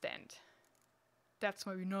understand. That's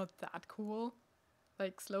maybe not that cool.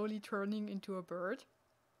 like slowly turning into a bird.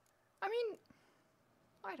 I mean,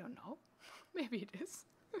 I don't know. Maybe it is.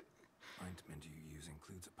 Ointment you use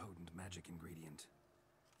includes a potent magic ingredient.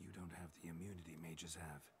 You don't have the immunity mages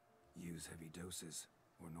have. Use heavy doses,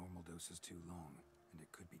 or normal doses too long, and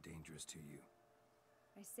it could be dangerous to you.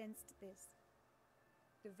 I sensed this.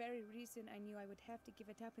 The very reason I knew I would have to give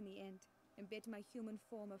it up in the end, and bid my human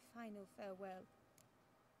form a final farewell.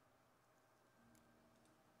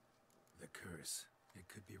 The curse. It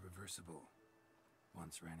could be reversible.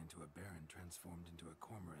 Once ran into a baron transformed into a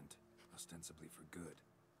cormorant, ostensibly for good.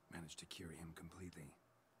 Managed to cure him completely.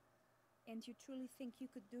 And you truly think you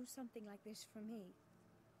could do something like this for me?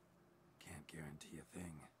 Can't guarantee a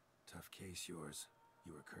thing. Tough case yours.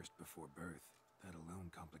 You were cursed before birth. That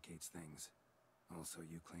alone complicates things. Also,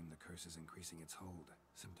 you claim the curse is increasing its hold.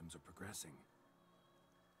 Symptoms are progressing.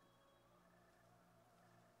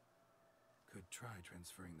 Could try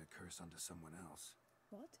transferring the curse onto someone else.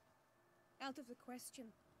 What? Out of the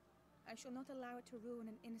question. I shall not allow it to ruin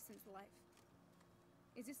an innocent's life.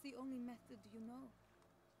 Is this the only method you know?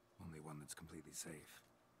 Only one that's completely safe.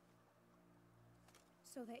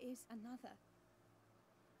 So there is another.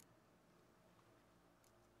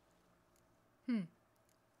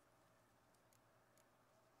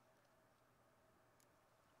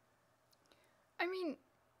 I mean,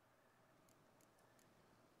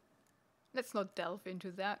 let's not delve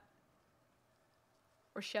into that.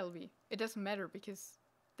 Or shall we? It doesn't matter because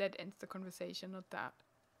that ends the conversation, not that.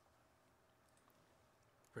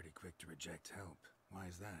 Pretty quick to reject help. Why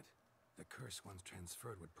is that? The curse once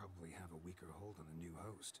transferred would probably have a weaker hold on the new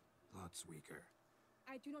host. Lots weaker.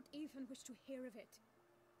 I do not even wish to hear of it.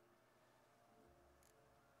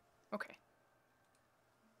 Okay.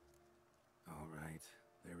 All right,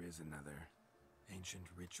 there is another. Ancient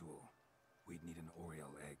ritual. We'd need an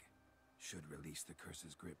Oriole egg. Should release the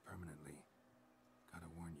curse's grip permanently. Gotta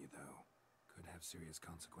warn you though, could have serious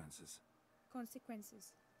consequences.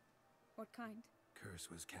 Consequences? What kind? Curse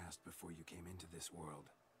was cast before you came into this world.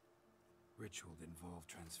 Ritual involved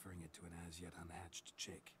transferring it to an as-yet unhatched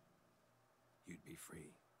chick. You'd be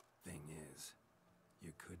free. Thing is,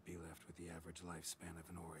 you could be left with the average lifespan of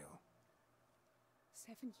an Oriole.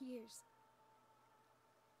 7 years.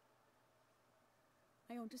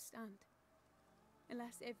 I understand.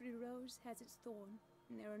 Alas, every rose has its thorn,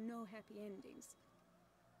 and there are no happy endings.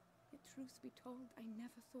 Yet, truth be told, I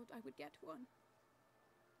never thought I would get one.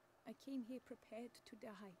 I came here prepared to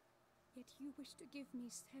die, yet you wish to give me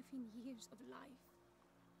 7 years of life.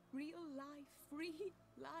 Real life, free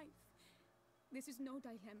life. This is no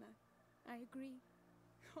dilemma. I agree,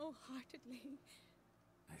 wholeheartedly.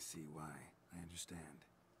 I see why. I understand.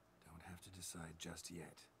 Don't have to decide just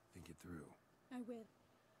yet. Think it through. I will.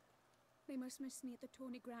 They must miss me at the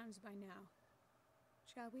tourney grounds by now.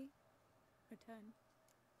 Shall we? Return.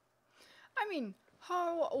 I mean,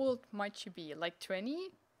 how old might she be? Like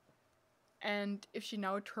 20? And if she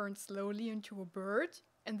now turns slowly into a bird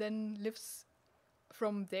and then lives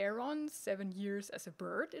from there on 7 years as a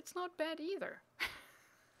bird, it's not bad either.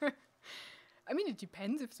 I mean, it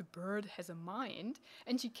depends if the bird has a mind,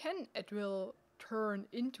 and she can at will turn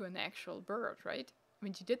into an actual bird, right? I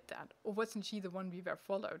mean, she did that. Or wasn't she the one we were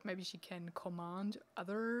followed? Maybe she can command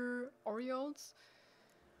other Orioles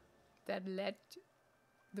that led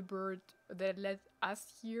the bird, that led us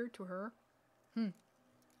here to her.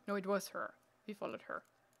 No, it was her. We followed her.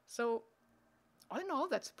 So, all in all,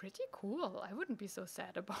 that's pretty cool. I wouldn't be so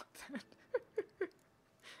sad about that.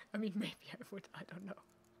 I mean, maybe I would. I don't know.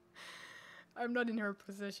 I'm not in her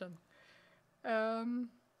position. Shall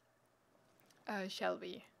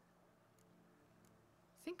we?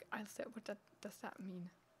 I think I'll stay. What does that mean?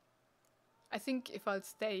 I think if I'll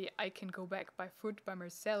stay, I can go back by foot by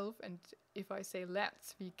myself, and if I say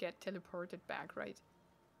let's, we get teleported back, right?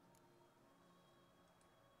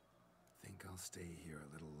 Think I'll stay here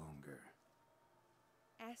a little longer.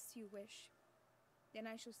 As you wish. Then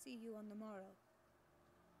I shall see you on the morrow.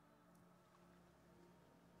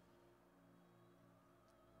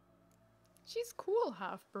 She's cool,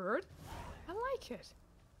 half-bird. I like it.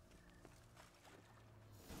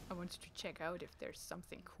 I wanted to check out if there's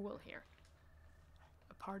something cool here.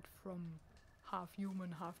 Apart from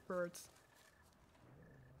half-human, half-birds.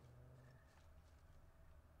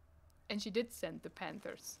 And she did send the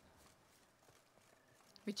panthers.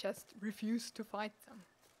 We just refused to fight them.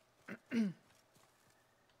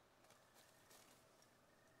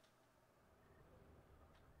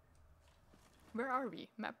 Where are we,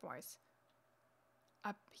 map-wise?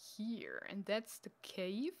 Up here, and that's the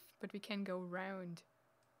cave, but we can go round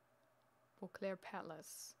Beauclair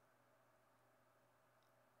Palace.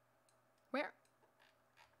 Where?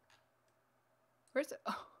 Where's the...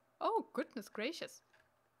 Oh, goodness gracious.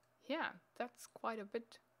 Yeah, that's quite a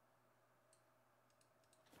bit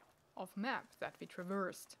of map that we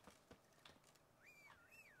traversed.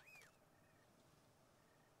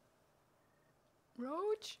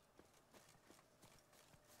 Roach?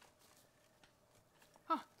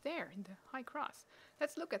 Ah, there, in the high cross.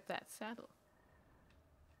 Let's look at that saddle.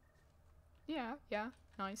 Yeah,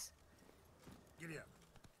 nice. Giddy up.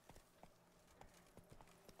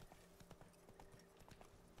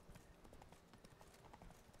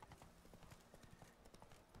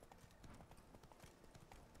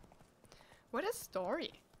 What a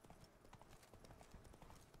story.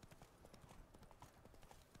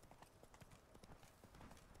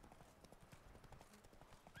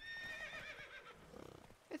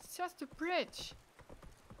 It's just a bridge.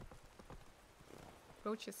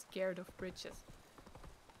 Roach is scared of bridges.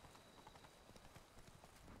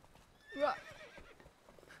 Rah.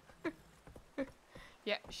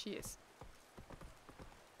 Yeah, she is.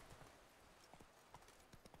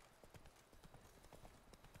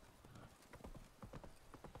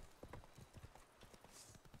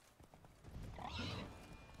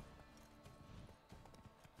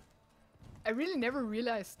 I really never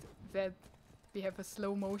realized that we have a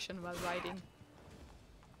slow motion while riding.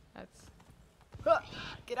 That's... Ah,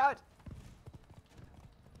 get out!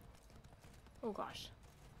 Oh gosh.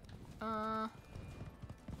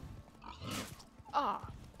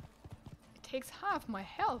 It takes half my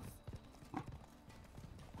health.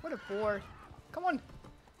 What a bore. Come on.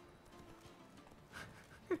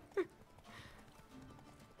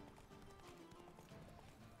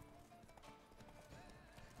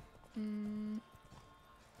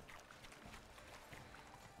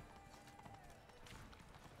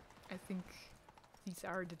 I think these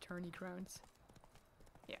are the tourney grounds.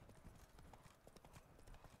 Yeah.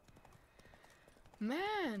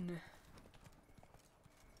 Man!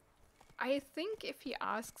 I think if he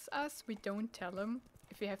asks us, we don't tell him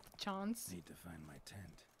if we have the chance. Need to find my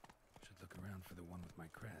tent. Should look around for the one with my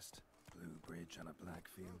crest. Blue bridge on a black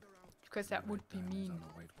field. Because that would be Diamonds mean. on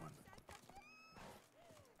the white one.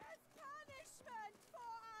 As punishment for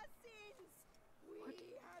our sins,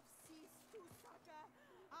 we have ceased to succor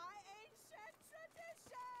our ancient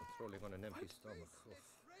tradition. Rolling on an empty stomach.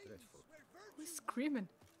 Oh, dreadful. Who's screaming?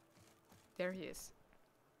 There he is.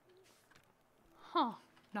 Huh,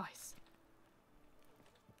 nice.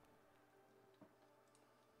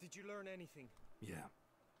 Did you learn anything? Yeah.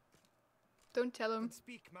 Don't tell him. Then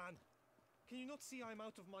speak, man. Can you not see I'm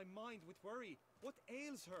out of my mind with worry? What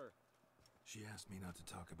ails her? She asked me not to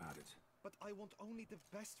talk about it. But I want only the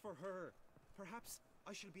best for her. Perhaps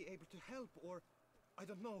I shall be able to help or, I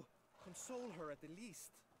don't know, console her at the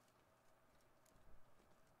least.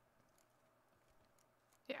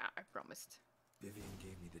 Yeah, I promised. Vivian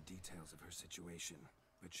gave me the details of her situation,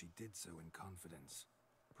 but she did so in confidence.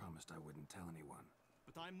 Promised I wouldn't tell anyone.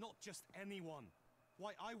 But I'm not just anyone.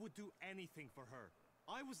 Why, I would do anything for her.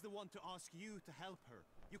 I was the one to ask you to help her.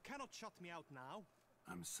 You cannot shut me out now.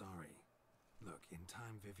 I'm sorry. Look, in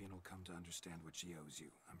time Vivian will come to understand what she owes you.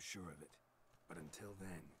 I'm sure of it. But until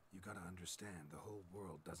then, you gotta understand the whole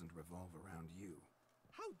world doesn't revolve around you.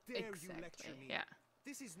 How dare Exactly, you lecture me? yeah.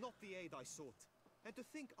 This is not the aid I sought. And to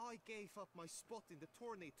think I gave up my spot in the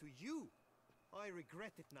tourney to you. I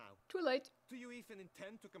regret it now. Too late. Do you even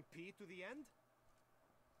intend to compete to the end?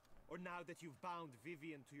 Or now that you've bound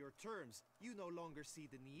Vivian to your terms, you no longer see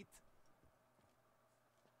the need?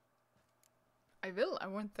 I will. I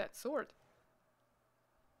want that sword.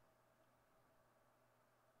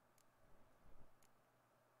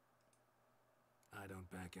 I don't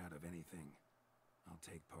back out of anything. I'll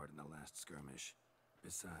take part in the last skirmish.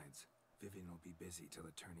 Besides, Vivian will be busy till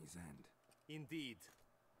the tourney's end. Indeed.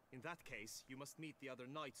 In that case, you must meet the other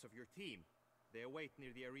knights of your team. They await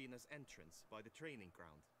near the arena's entrance, by the training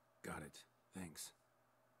ground. Got it. Thanks.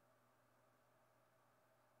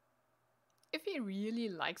 If he really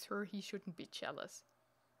likes her, he shouldn't be jealous.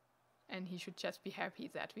 And he should just be happy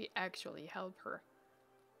that we actually help her.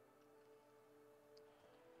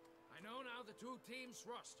 I know now the two teams'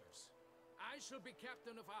 rosters. I shall be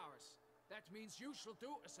captain of ours. That means you shall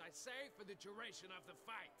do as I say for the duration of the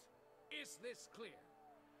fight. Is this clear?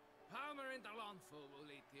 Palmer and Alonful will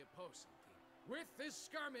lead the opposing team. With this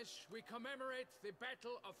skirmish, we commemorate the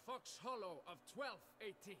Battle of Fox Hollow of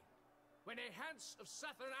 1218, when a Hans of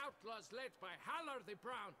Southern outlaws led by Halar the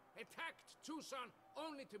Brown attacked Tucson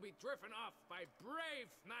only to be driven off by brave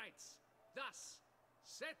knights, thus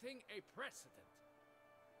setting a precedent.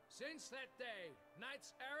 Since that day,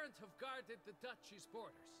 knights errant have guarded the duchy's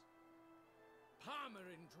borders.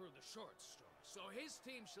 Palmerin drew the short straw, so his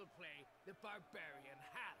team shall play the barbarian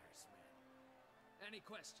Haller's men. Any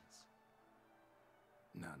questions?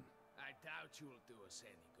 None. I doubt you'll do us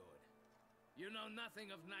any good. You know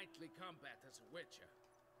nothing of knightly combat as a witcher.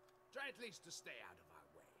 Try at least to stay out of our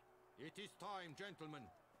way. It is time, gentlemen.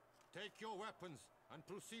 Take your weapons and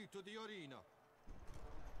proceed to the arena.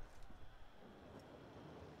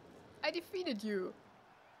 I defeated you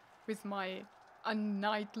with my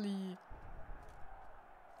unknightly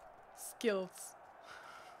skills.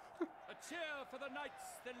 A cheer for the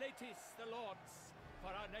knights, the ladies, the lords. For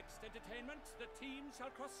our next entertainment, the team shall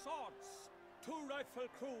cross swords. 2 rifle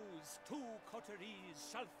crews, 2 coteries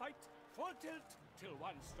shall fight full tilt till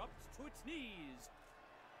one's dropped to its knees.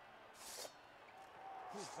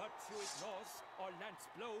 Who virtue ignores or lance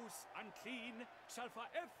blows unclean shall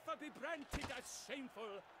forever be branded as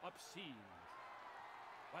shameful, obscene.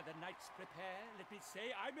 While the knights prepare, let me say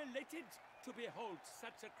I'm elated to behold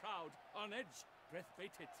such a crowd on edge,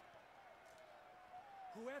 breath-baited.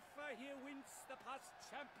 Whoever here wins the past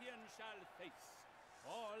champion shall face.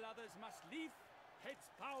 All others must leave,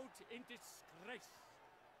 heads bowed in disgrace.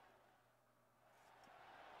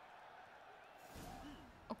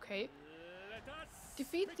 Okay. Let us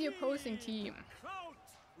Defeat the opposing team. Crowd,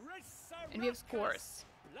 And we have scores.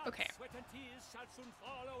 Okay. Sweat and tears shall soon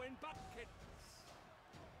follow in buckets.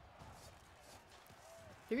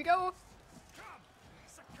 Here we go. Come,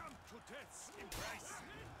 succumb to death's embrace.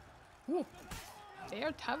 Ooh. They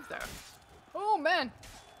are tough though. Oh man.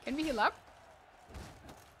 Can we heal up?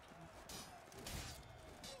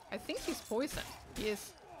 I think he's poisoned. He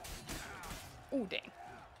is. Oh dang.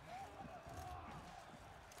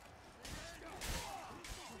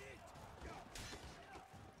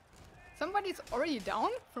 Somebody's already down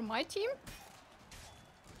from my team?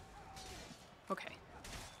 Okay.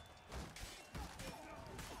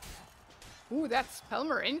 Ooh, that's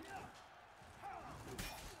Pelmarin.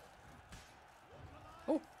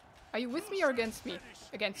 Oh, are you with me or against me?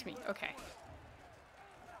 Against me, okay.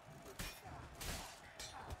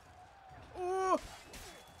 Ooh!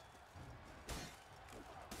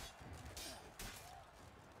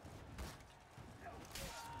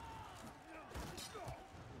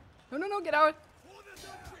 No, no, no, get out!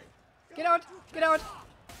 Get out! Get out!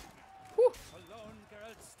 Whew. Alone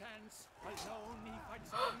Geralt stands, alone he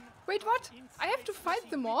fights on. Wait, what? I have to fight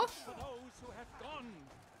them all? For those who have gone.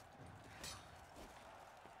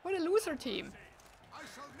 What a loser team! I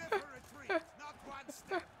shall never retreat, not one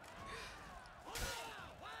step.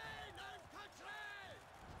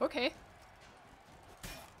 Okay.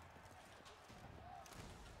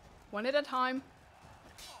 One at a time.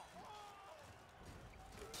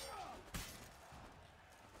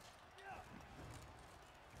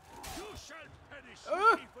 You shall perish,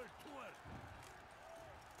 evil doer.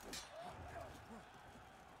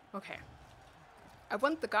 Okay. I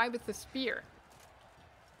want the guy with the spear.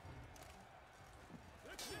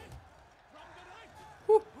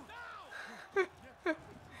 Whew.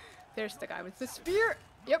 There's the guy with the spear.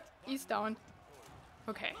 Yep, he's down.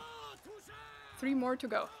 Okay. 3 more to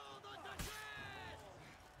go.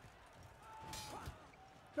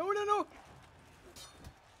 No, no, no!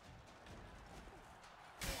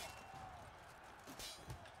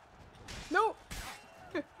 No!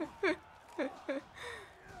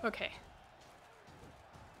 Okay.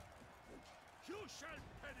 You shall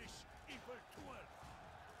perish, evil doer.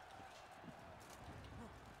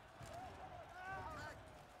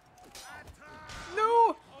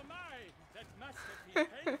 No! Oh my, that must have been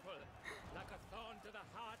painful. Like a thorn to the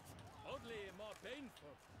heart, only more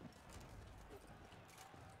painful.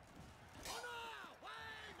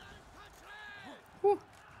 Whew.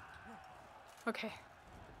 Okay.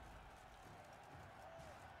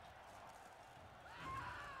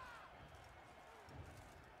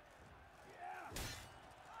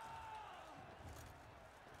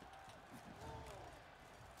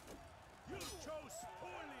 You chose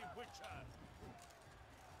poorly, Witcher.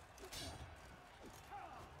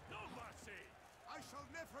 No mercy. I shall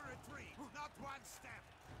never retreat, not one step.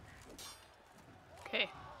 Okay.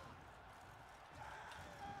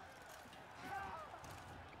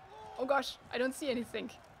 Oh gosh, I don't see anything.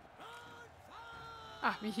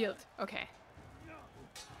 Ah, we healed. Okay.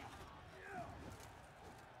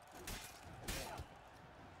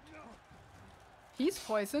 He's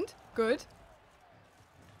poisoned. Good.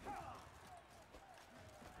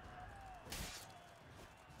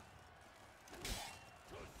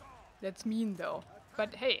 That's mean though.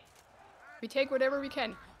 But hey, we take whatever we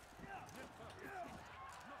can.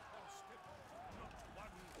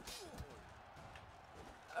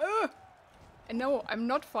 And no, I'm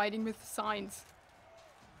not fighting with signs.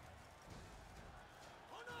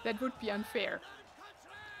 That would be unfair.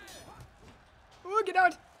 Oh, get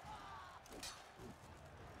out!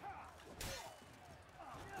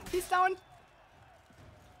 He's down.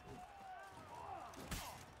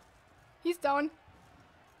 He's down.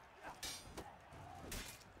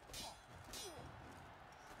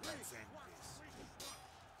 Let's end this.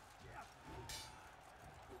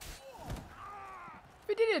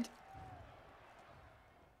 We did it.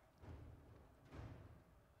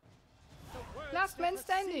 Last man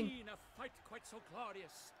standing. Seen a fight quite so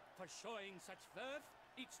glorious. For showing such verve,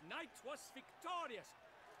 each knight was victorious.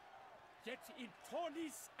 Yet in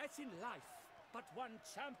tourneys as in life, but one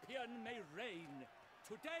champion may reign.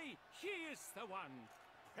 Today he is the one.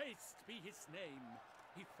 Praised be his name.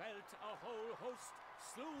 He felt a whole host,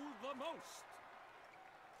 slew the most.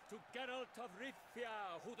 To Geralt of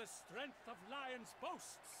Rivia, who the strength of lions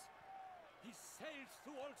boasts. He sailed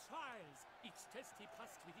through all trials, each test he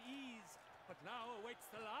passed with ease. But now awaits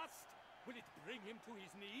the last. Will it bring him to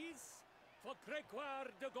his knees? For Gregoire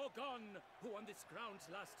de Gorgon, who on this ground's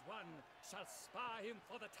last won, shall spar him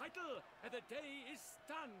for the title, and the day is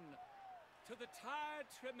done. To the tired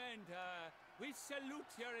Tremender, we salute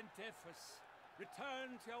your endeavors.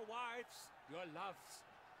 Return to your wives, your loves,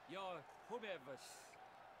 your whomevers.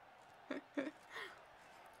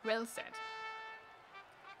 Well said.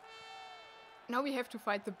 Now we have to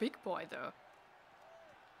fight the big boy, though.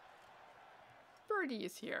 Birdie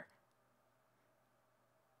is here.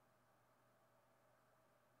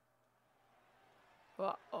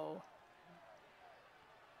 Uh-oh.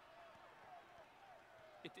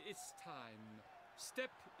 It is time. Step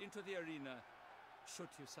into the arena. Should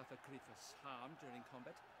you suffer grievous harm during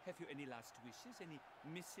combat, have you any last wishes? Any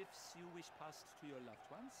missives you wish passed to your loved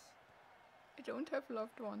ones? I don't have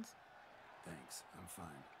loved ones. Thanks, I'm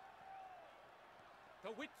fine.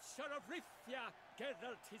 The Witcher of Rivia,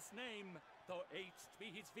 Geralt his name. Though aged be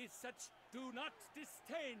his visage, do not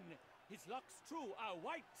disdain. His locks true are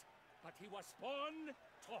white, but he was born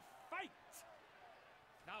to fight.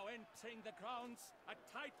 Now entering the grounds, a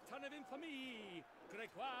titan of infamy,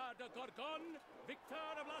 Gregoire de Gorgon, victor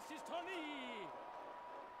of last tourney.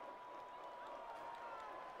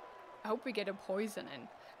 I hope we get a poison in.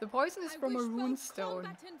 The poison is from a rune stone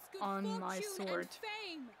on my sword.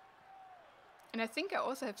 And I think I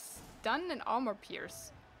also have stun and armor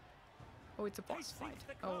pierce. Oh, it's a boss fight.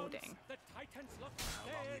 Oh, dang. How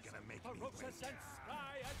long are you gonna make me wait?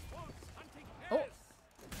 Oh.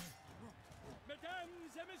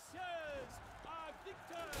 Mesdames et messieurs, our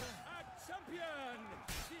victor, our champion,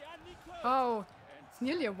 the unequal. Oh, it's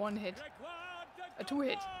nearly a one hit. A two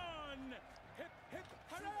hit. Hip, hip,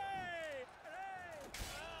 hooray!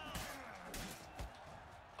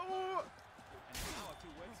 Oh. And now a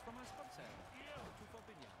few words from our sponsor, to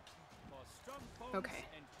Forbidden. For strong bones Okay.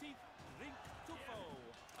 and teeth, drink to foe.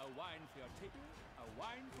 A wine for your table, a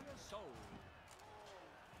wine for your soul.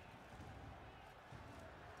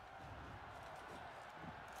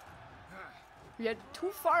 We are too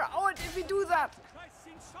far out if we do that. Christ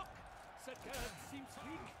in shock. Sir Geralt seems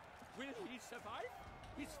weak. Will he survive?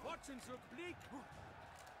 His fortunes look bleak.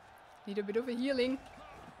 Need a bit of a healing.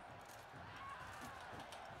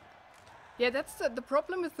 Yeah, that's the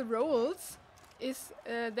problem with the rolls, is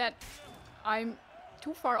that I'm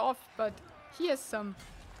too far off, but he has some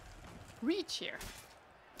reach here.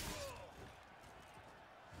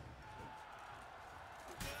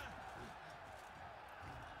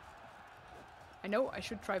 I know I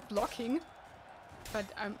should try blocking, but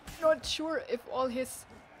I'm not sure if all his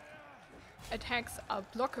attacks are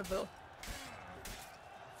blockable.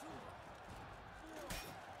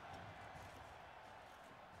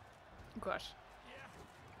 Gosh.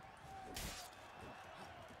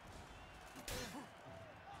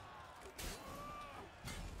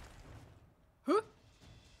 Huh?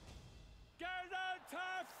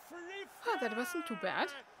 Ah, that wasn't too bad.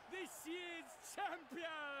 This year's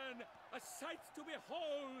champion! A sight to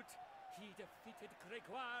behold! He defeated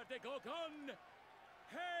Gregoire de Gorgon!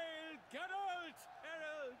 Hail Geralt!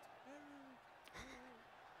 Geralt!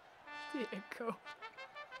 The echo.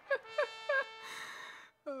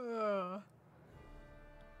 Oh.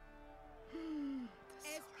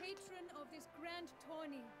 As patron of this grand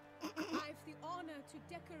tourney, I've the honor to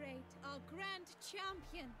decorate our grand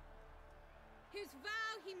champion. His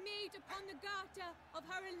vow he made upon the garter of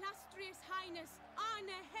her illustrious highness,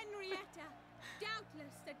 Anna Henrietta.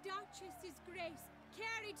 Doubtless the Duchess's grace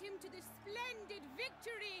carried him to this splendid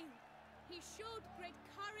victory. He showed great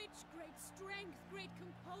courage, great strength, great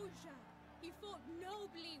composure. He fought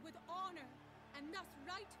nobly with honor, and thus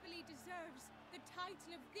rightfully deserves the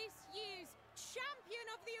title of this year's Champion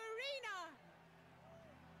of the Arena!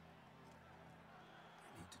 I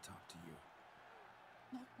need to talk to you.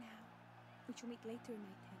 Not now. We shall meet later in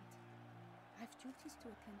my tent. I've duties to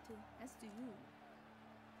attend to, as do you.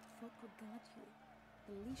 thought could guard you.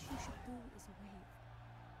 The least you should do is wave.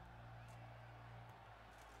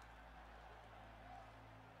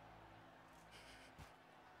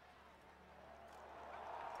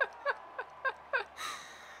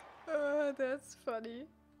 Oh, that's funny.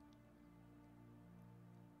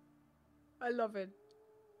 I love it.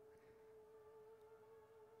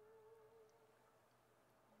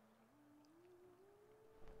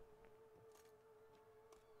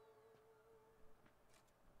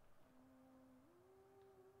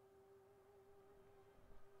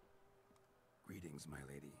 Greetings, my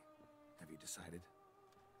lady. Have you decided?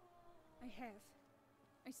 I have.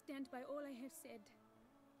 I stand by all I have said.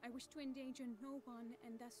 I wish to endanger no one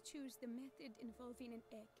and thus choose the method involving an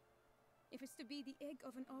egg. If it's to be the egg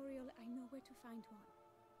of an oriole, I know where to find one.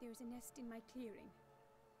 There is a nest in my clearing.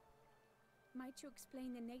 Might you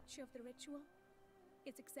explain the nature of the ritual?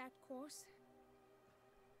 Its exact course?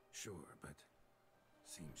 Sure, but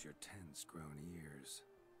seems your tense grown ears.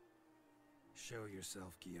 Show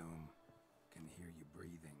yourself, Guillaume. Can hear you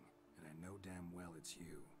breathing, and I know damn well it's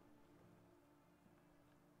you.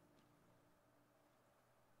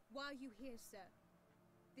 Why are you here, sir?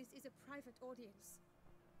 This is a private audience.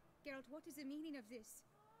 Geralt, what is the meaning of this?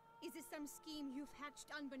 Is this some scheme you've hatched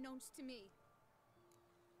unbeknownst to me?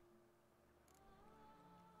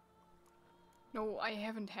 No, I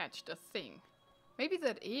haven't hatched a thing. Maybe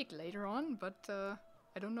that egg later on, but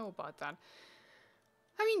I don't know about that.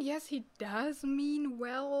 I mean, yes, he does mean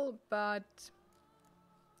well, but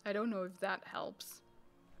I don't know if that helps.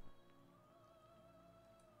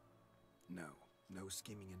 No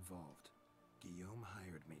scheming involved. Guillaume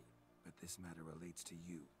hired me, but this matter relates to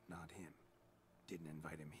you, not him. Didn't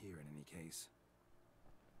invite him here in any case.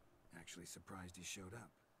 Actually surprised he showed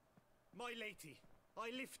up. My lady,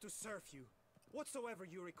 I live to serve you. Whatsoever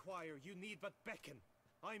you require, you need but beckon.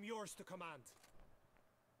 I'm yours to command.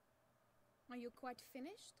 Are you quite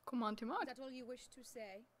finished? Command him out. Is that all you wish to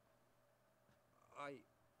say?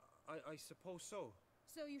 I suppose so.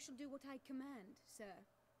 So you shall do what I command, sir.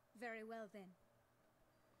 Very well then.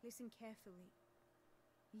 Listen carefully.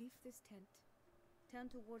 Leave this tent, turn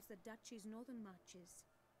towards the duchy's northern marches,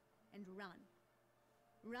 and run.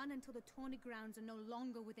 Run until the tawny grounds are no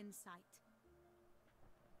longer within sight.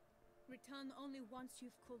 Return only once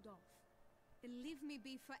you've cooled off. Then leave me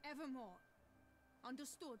be forevermore.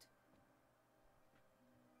 Understood?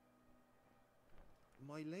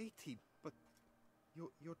 My lady, but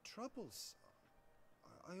your troubles.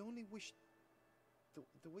 I only wish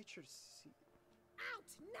the Witcher see. Out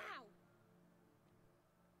now!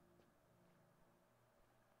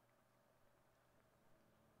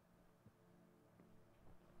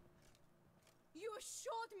 You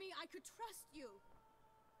assured me I could trust you.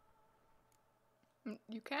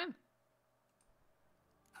 You can.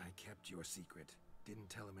 I kept your secret. Didn't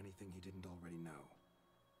tell him anything he didn't already know.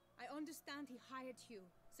 I understand he hired you,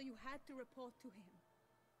 so you had to report to him.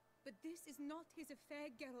 But this is not his affair,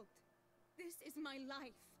 Geralt. This is my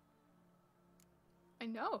life. I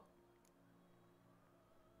know.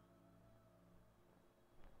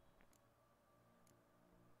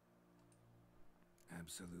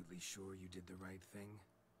 Absolutely sure you did the right thing?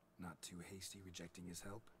 Not too hasty rejecting his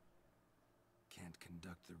help? Can't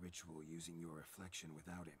conduct the ritual using your reflection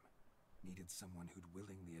without him. Needed someone who'd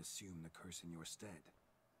willingly assume the curse in your stead.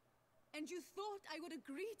 And you thought I would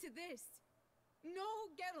agree to this? No,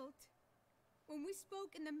 Geralt. When we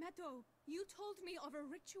spoke in the meadow, you told me of a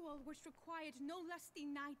ritual which required no lusty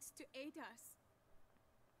knights to aid us.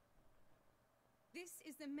 This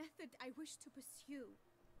is the method I wish to pursue.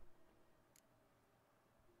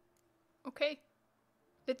 Okay,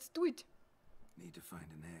 let's do it. Need to find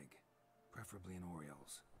an egg, preferably an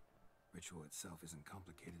oriole's. Ritual itself isn't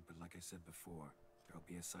complicated, but like I said before, there'll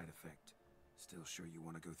be a side effect. Still sure you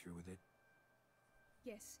want to go through with it?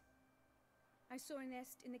 Yes. I saw a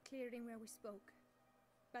nest in the clearing where we spoke.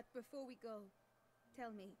 But before we go,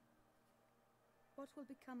 tell me, what will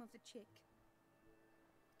become of the chick?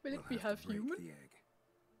 Will it be half human? The egg.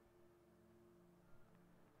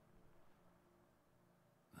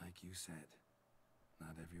 Like you said,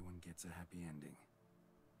 not everyone gets a happy ending.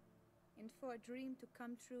 And for a dream to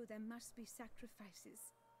come true, there must be sacrifices.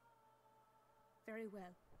 Very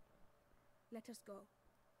well. Let us go.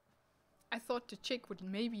 I thought the chick would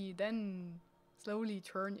maybe then slowly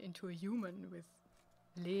turn into a human with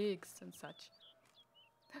legs and such.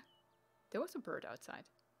 There was a bird outside.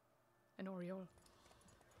 An oriole.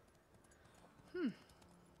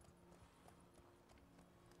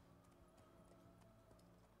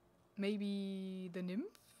 Maybe the nymph?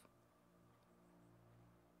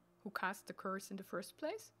 Who cast the curse in the first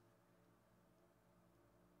place?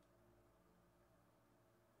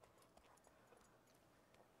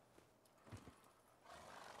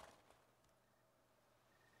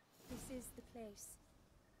 is the place?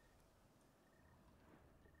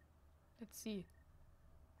 Let's see.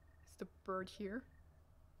 Is the bird here?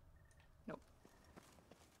 Nope.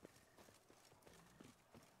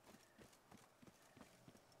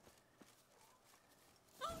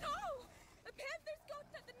 Oh no! A panther's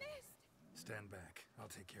gotten at the nest! Stand back. I'll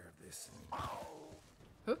take care of this.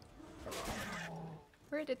 Huh?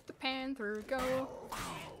 Where did the panther go?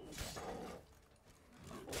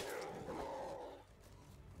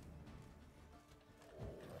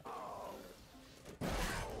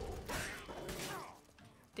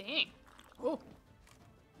 Dang. Oh.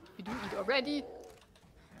 You do eat already.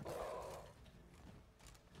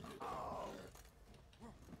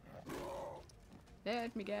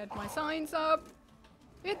 Let me get my signs up.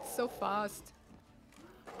 It's so fast.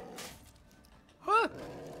 Huh.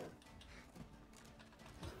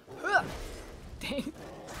 Huh. Dang.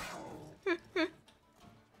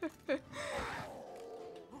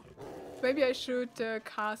 Maybe I should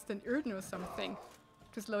cast an Urden or something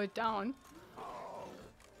to slow it down.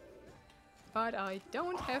 But I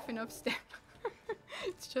don't have enough stamina.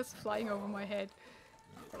 It's just flying over my head.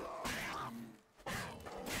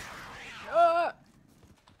 Oh,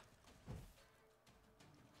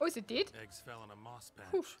 is it dead? Eggs fell in a moss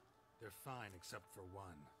patch. Oof. They're fine except for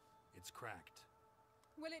one. It's cracked.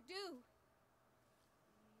 Will it do?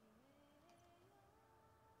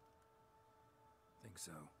 Think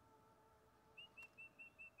so.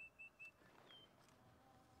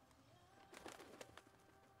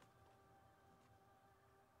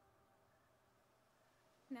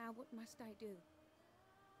 Now what must I do?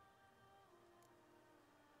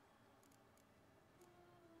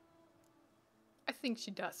 I think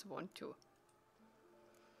she does want to.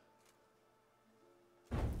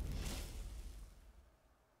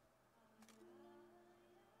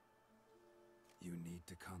 You need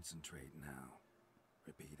to concentrate now.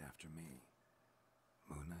 Repeat after me.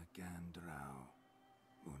 Muna Gandrau.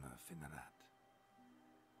 Muna Finerat.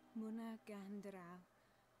 Muna Gandrau.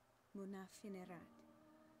 Muna Finerat.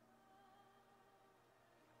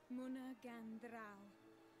 Muna Gandrau.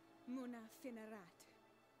 Muna Finerat.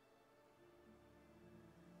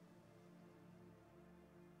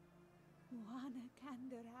 Muana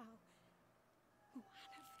Gandrau.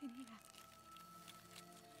 Muana Finerat.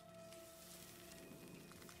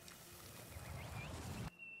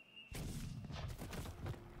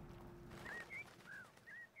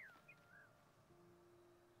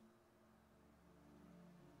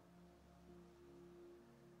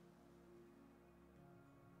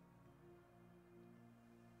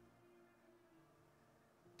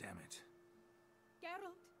 Damn it.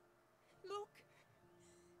 Geralt, look!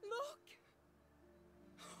 Look!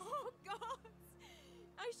 Oh, gods!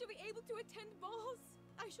 I shall be able to attend balls.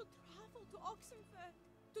 I shall travel to Oxenfurt,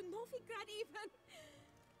 to Nilfgaard even.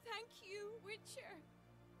 Thank you, Witcher.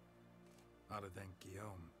 Ought to thank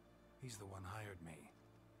Guillaume. He's the one hired me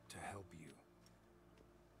to help you.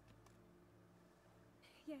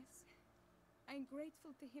 Yes, I'm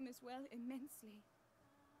grateful to him as well, immensely.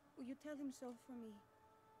 Will you tell him so for me?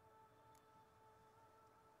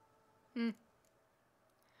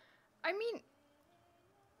 I mean,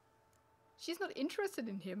 she's not interested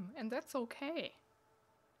in him, and that's okay.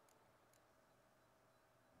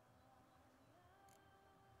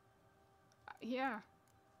 Yeah,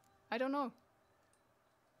 I don't know.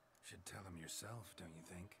 Should tell him yourself, don't you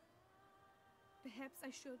think? Perhaps I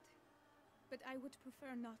should, but I would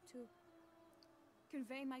prefer not to.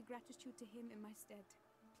 Convey my gratitude to him in my stead.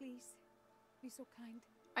 Please, be so kind.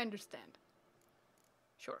 I understand.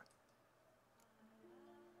 Sure.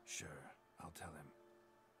 Sure, I'll tell him.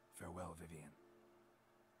 Farewell, Vivian.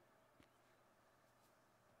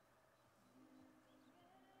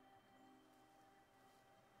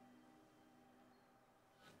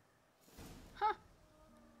 Huh.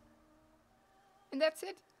 And that's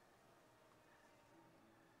it.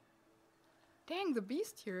 Dang, the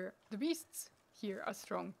beasts here are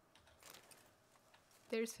strong.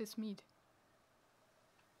 There's his meat.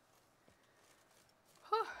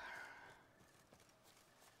 Huh.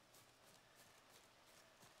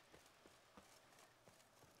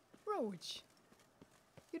 Roach,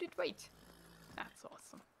 you did wait. That's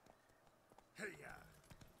awesome. Hey-ya.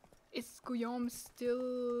 Is Guillaume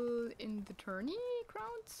still in the tourney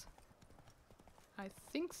grounds? I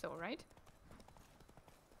think so, right?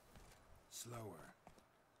 Slower.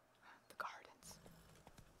 The gardens.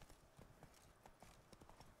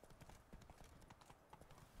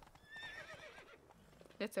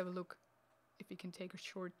 Let's have a look if we can take a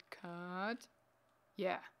shortcut.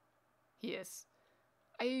 Yeah, he is.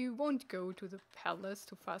 I won't go to the palace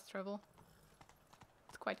to fast travel.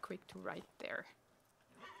 It's quite quick to ride there.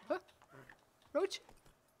 Huh? Roach!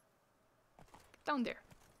 Get down there.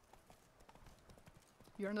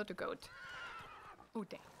 You're not a goat. Oh,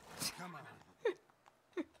 dang. Come on.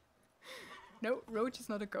 No, Roach is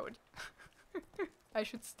not a goat. I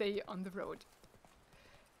should stay on the road.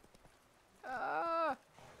 Ah!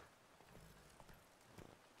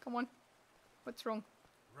 Come on. What's wrong?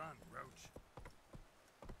 Run, Roach.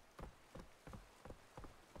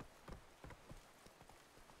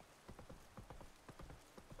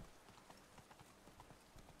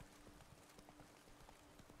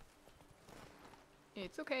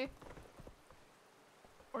 It's okay.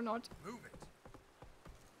 Or not. Move it.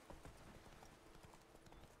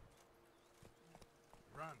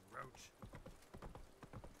 Run, Roach.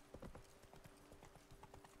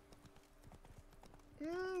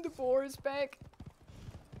 The boar is back.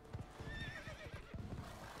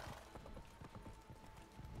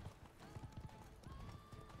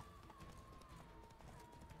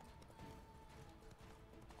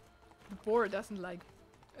 The boar doesn't like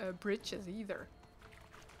bridges either.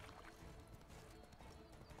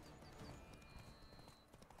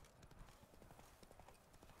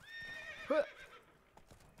 Huh.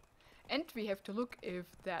 And we have to look if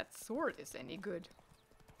that sword is any good.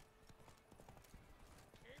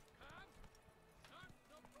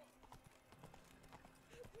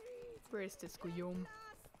 Where is this Guillaume?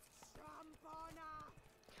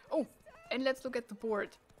 Oh, and let's look at the board.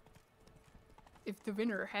 If the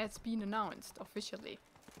winner has been announced officially.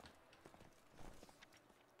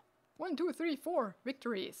 1, 2, 3, 4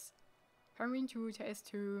 victories. Hermine 2, Tess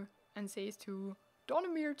 2, Ansace 2,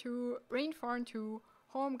 Donomir 2, Rainfarn 2,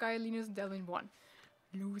 Home, Gaia, Linus, and Delvin 1.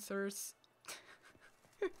 Losers.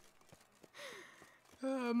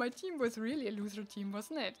 My team was really a loser team,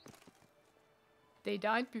 wasn't it? They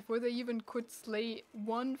died before they even could slay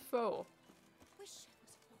one foe.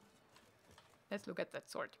 Let's look at that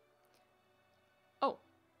sword. Oh,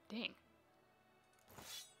 dang.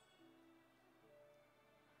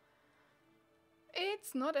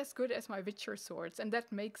 It's not as good as my Witcher swords, and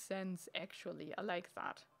that makes sense actually. I like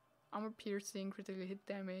that. Armor piercing, critical hit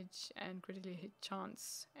damage, and critical hit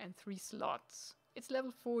chance, and 3 slots. It's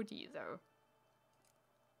level 40 though.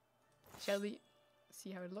 Shall we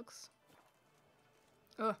see how it looks?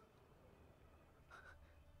 Ugh.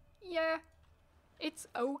 Yeah, it's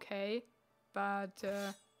okay, but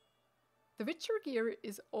the Witcher gear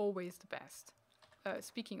is always the best.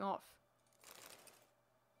 Speaking of.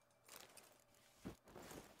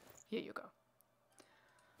 Here you go.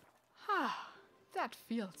 Ah, that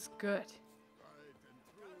feels good.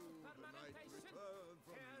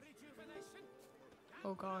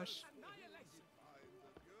 Oh gosh.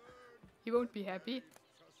 He won't be happy.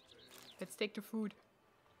 Let's take the food.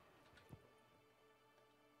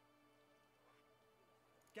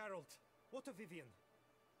 Geralt, what of Vivian?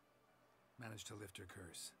 Managed to lift her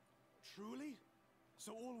curse. Truly?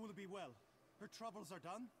 So all will be well. Her troubles are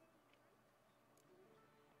done?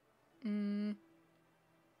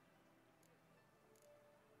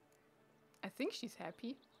 I think she's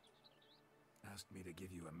happy. Asked me to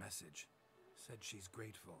give you a message. Said she's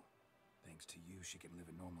grateful. Thanks to you, she can live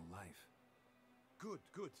a normal life. Good,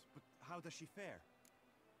 good. But how does she fare?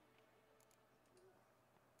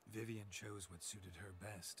 Vivian chose what suited her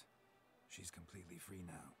best. She's completely free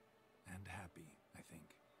now. And happy, I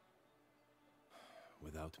think.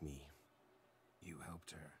 Without me. You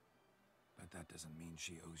helped her. But that doesn't mean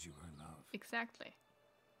she owes you her love. Exactly.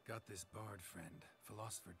 Got this bard friend.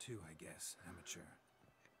 Philosopher too, I guess. Amateur.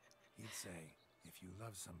 He'd say, if you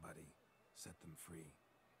love somebody, set them free.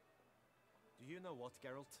 Do you know what,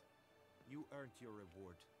 Geralt? You earned your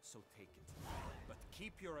reward, so take it. But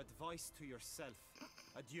keep your advice to yourself.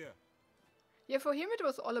 Adieu. Yeah, for him it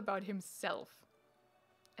was all about himself.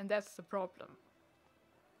 And that's the problem.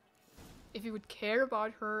 If he would care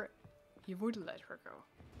about her, he would let her go.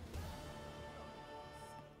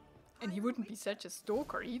 And he wouldn't be such a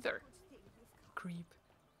stalker either. Creep.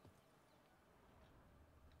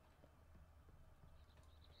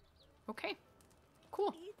 Okay.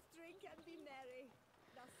 Cool.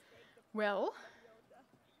 Well,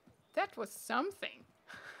 that was something.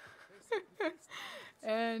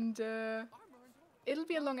 And it'll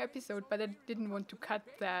be a long episode, but I didn't want to cut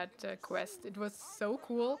that quest. It was so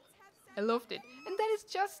cool. I loved it. And that is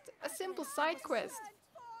just a simple side quest.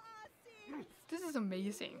 This is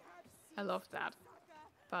amazing. I love that.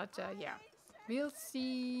 But yeah, we'll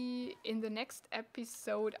see in the next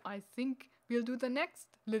episode. I think we'll do the next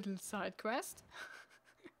little side quest.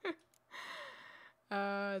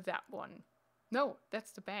 That one. No,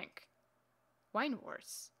 that's the bank. Wine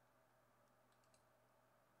Wars.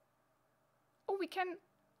 Oh, we can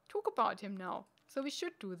talk about him now. So we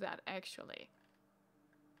should do that, actually.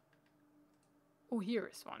 Oh, here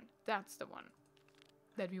is one. That's the one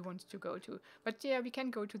that we want to go to. But yeah, we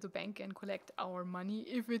can go to the bank and collect our money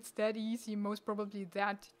if it's that easy. Most probably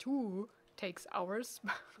that too takes hours.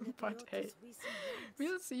 But hey,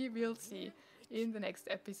 we'll see in the next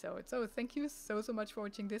episode. So thank you so much for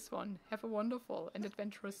watching this one. Have a wonderful and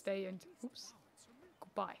adventurous day, and oops,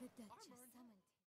 goodbye.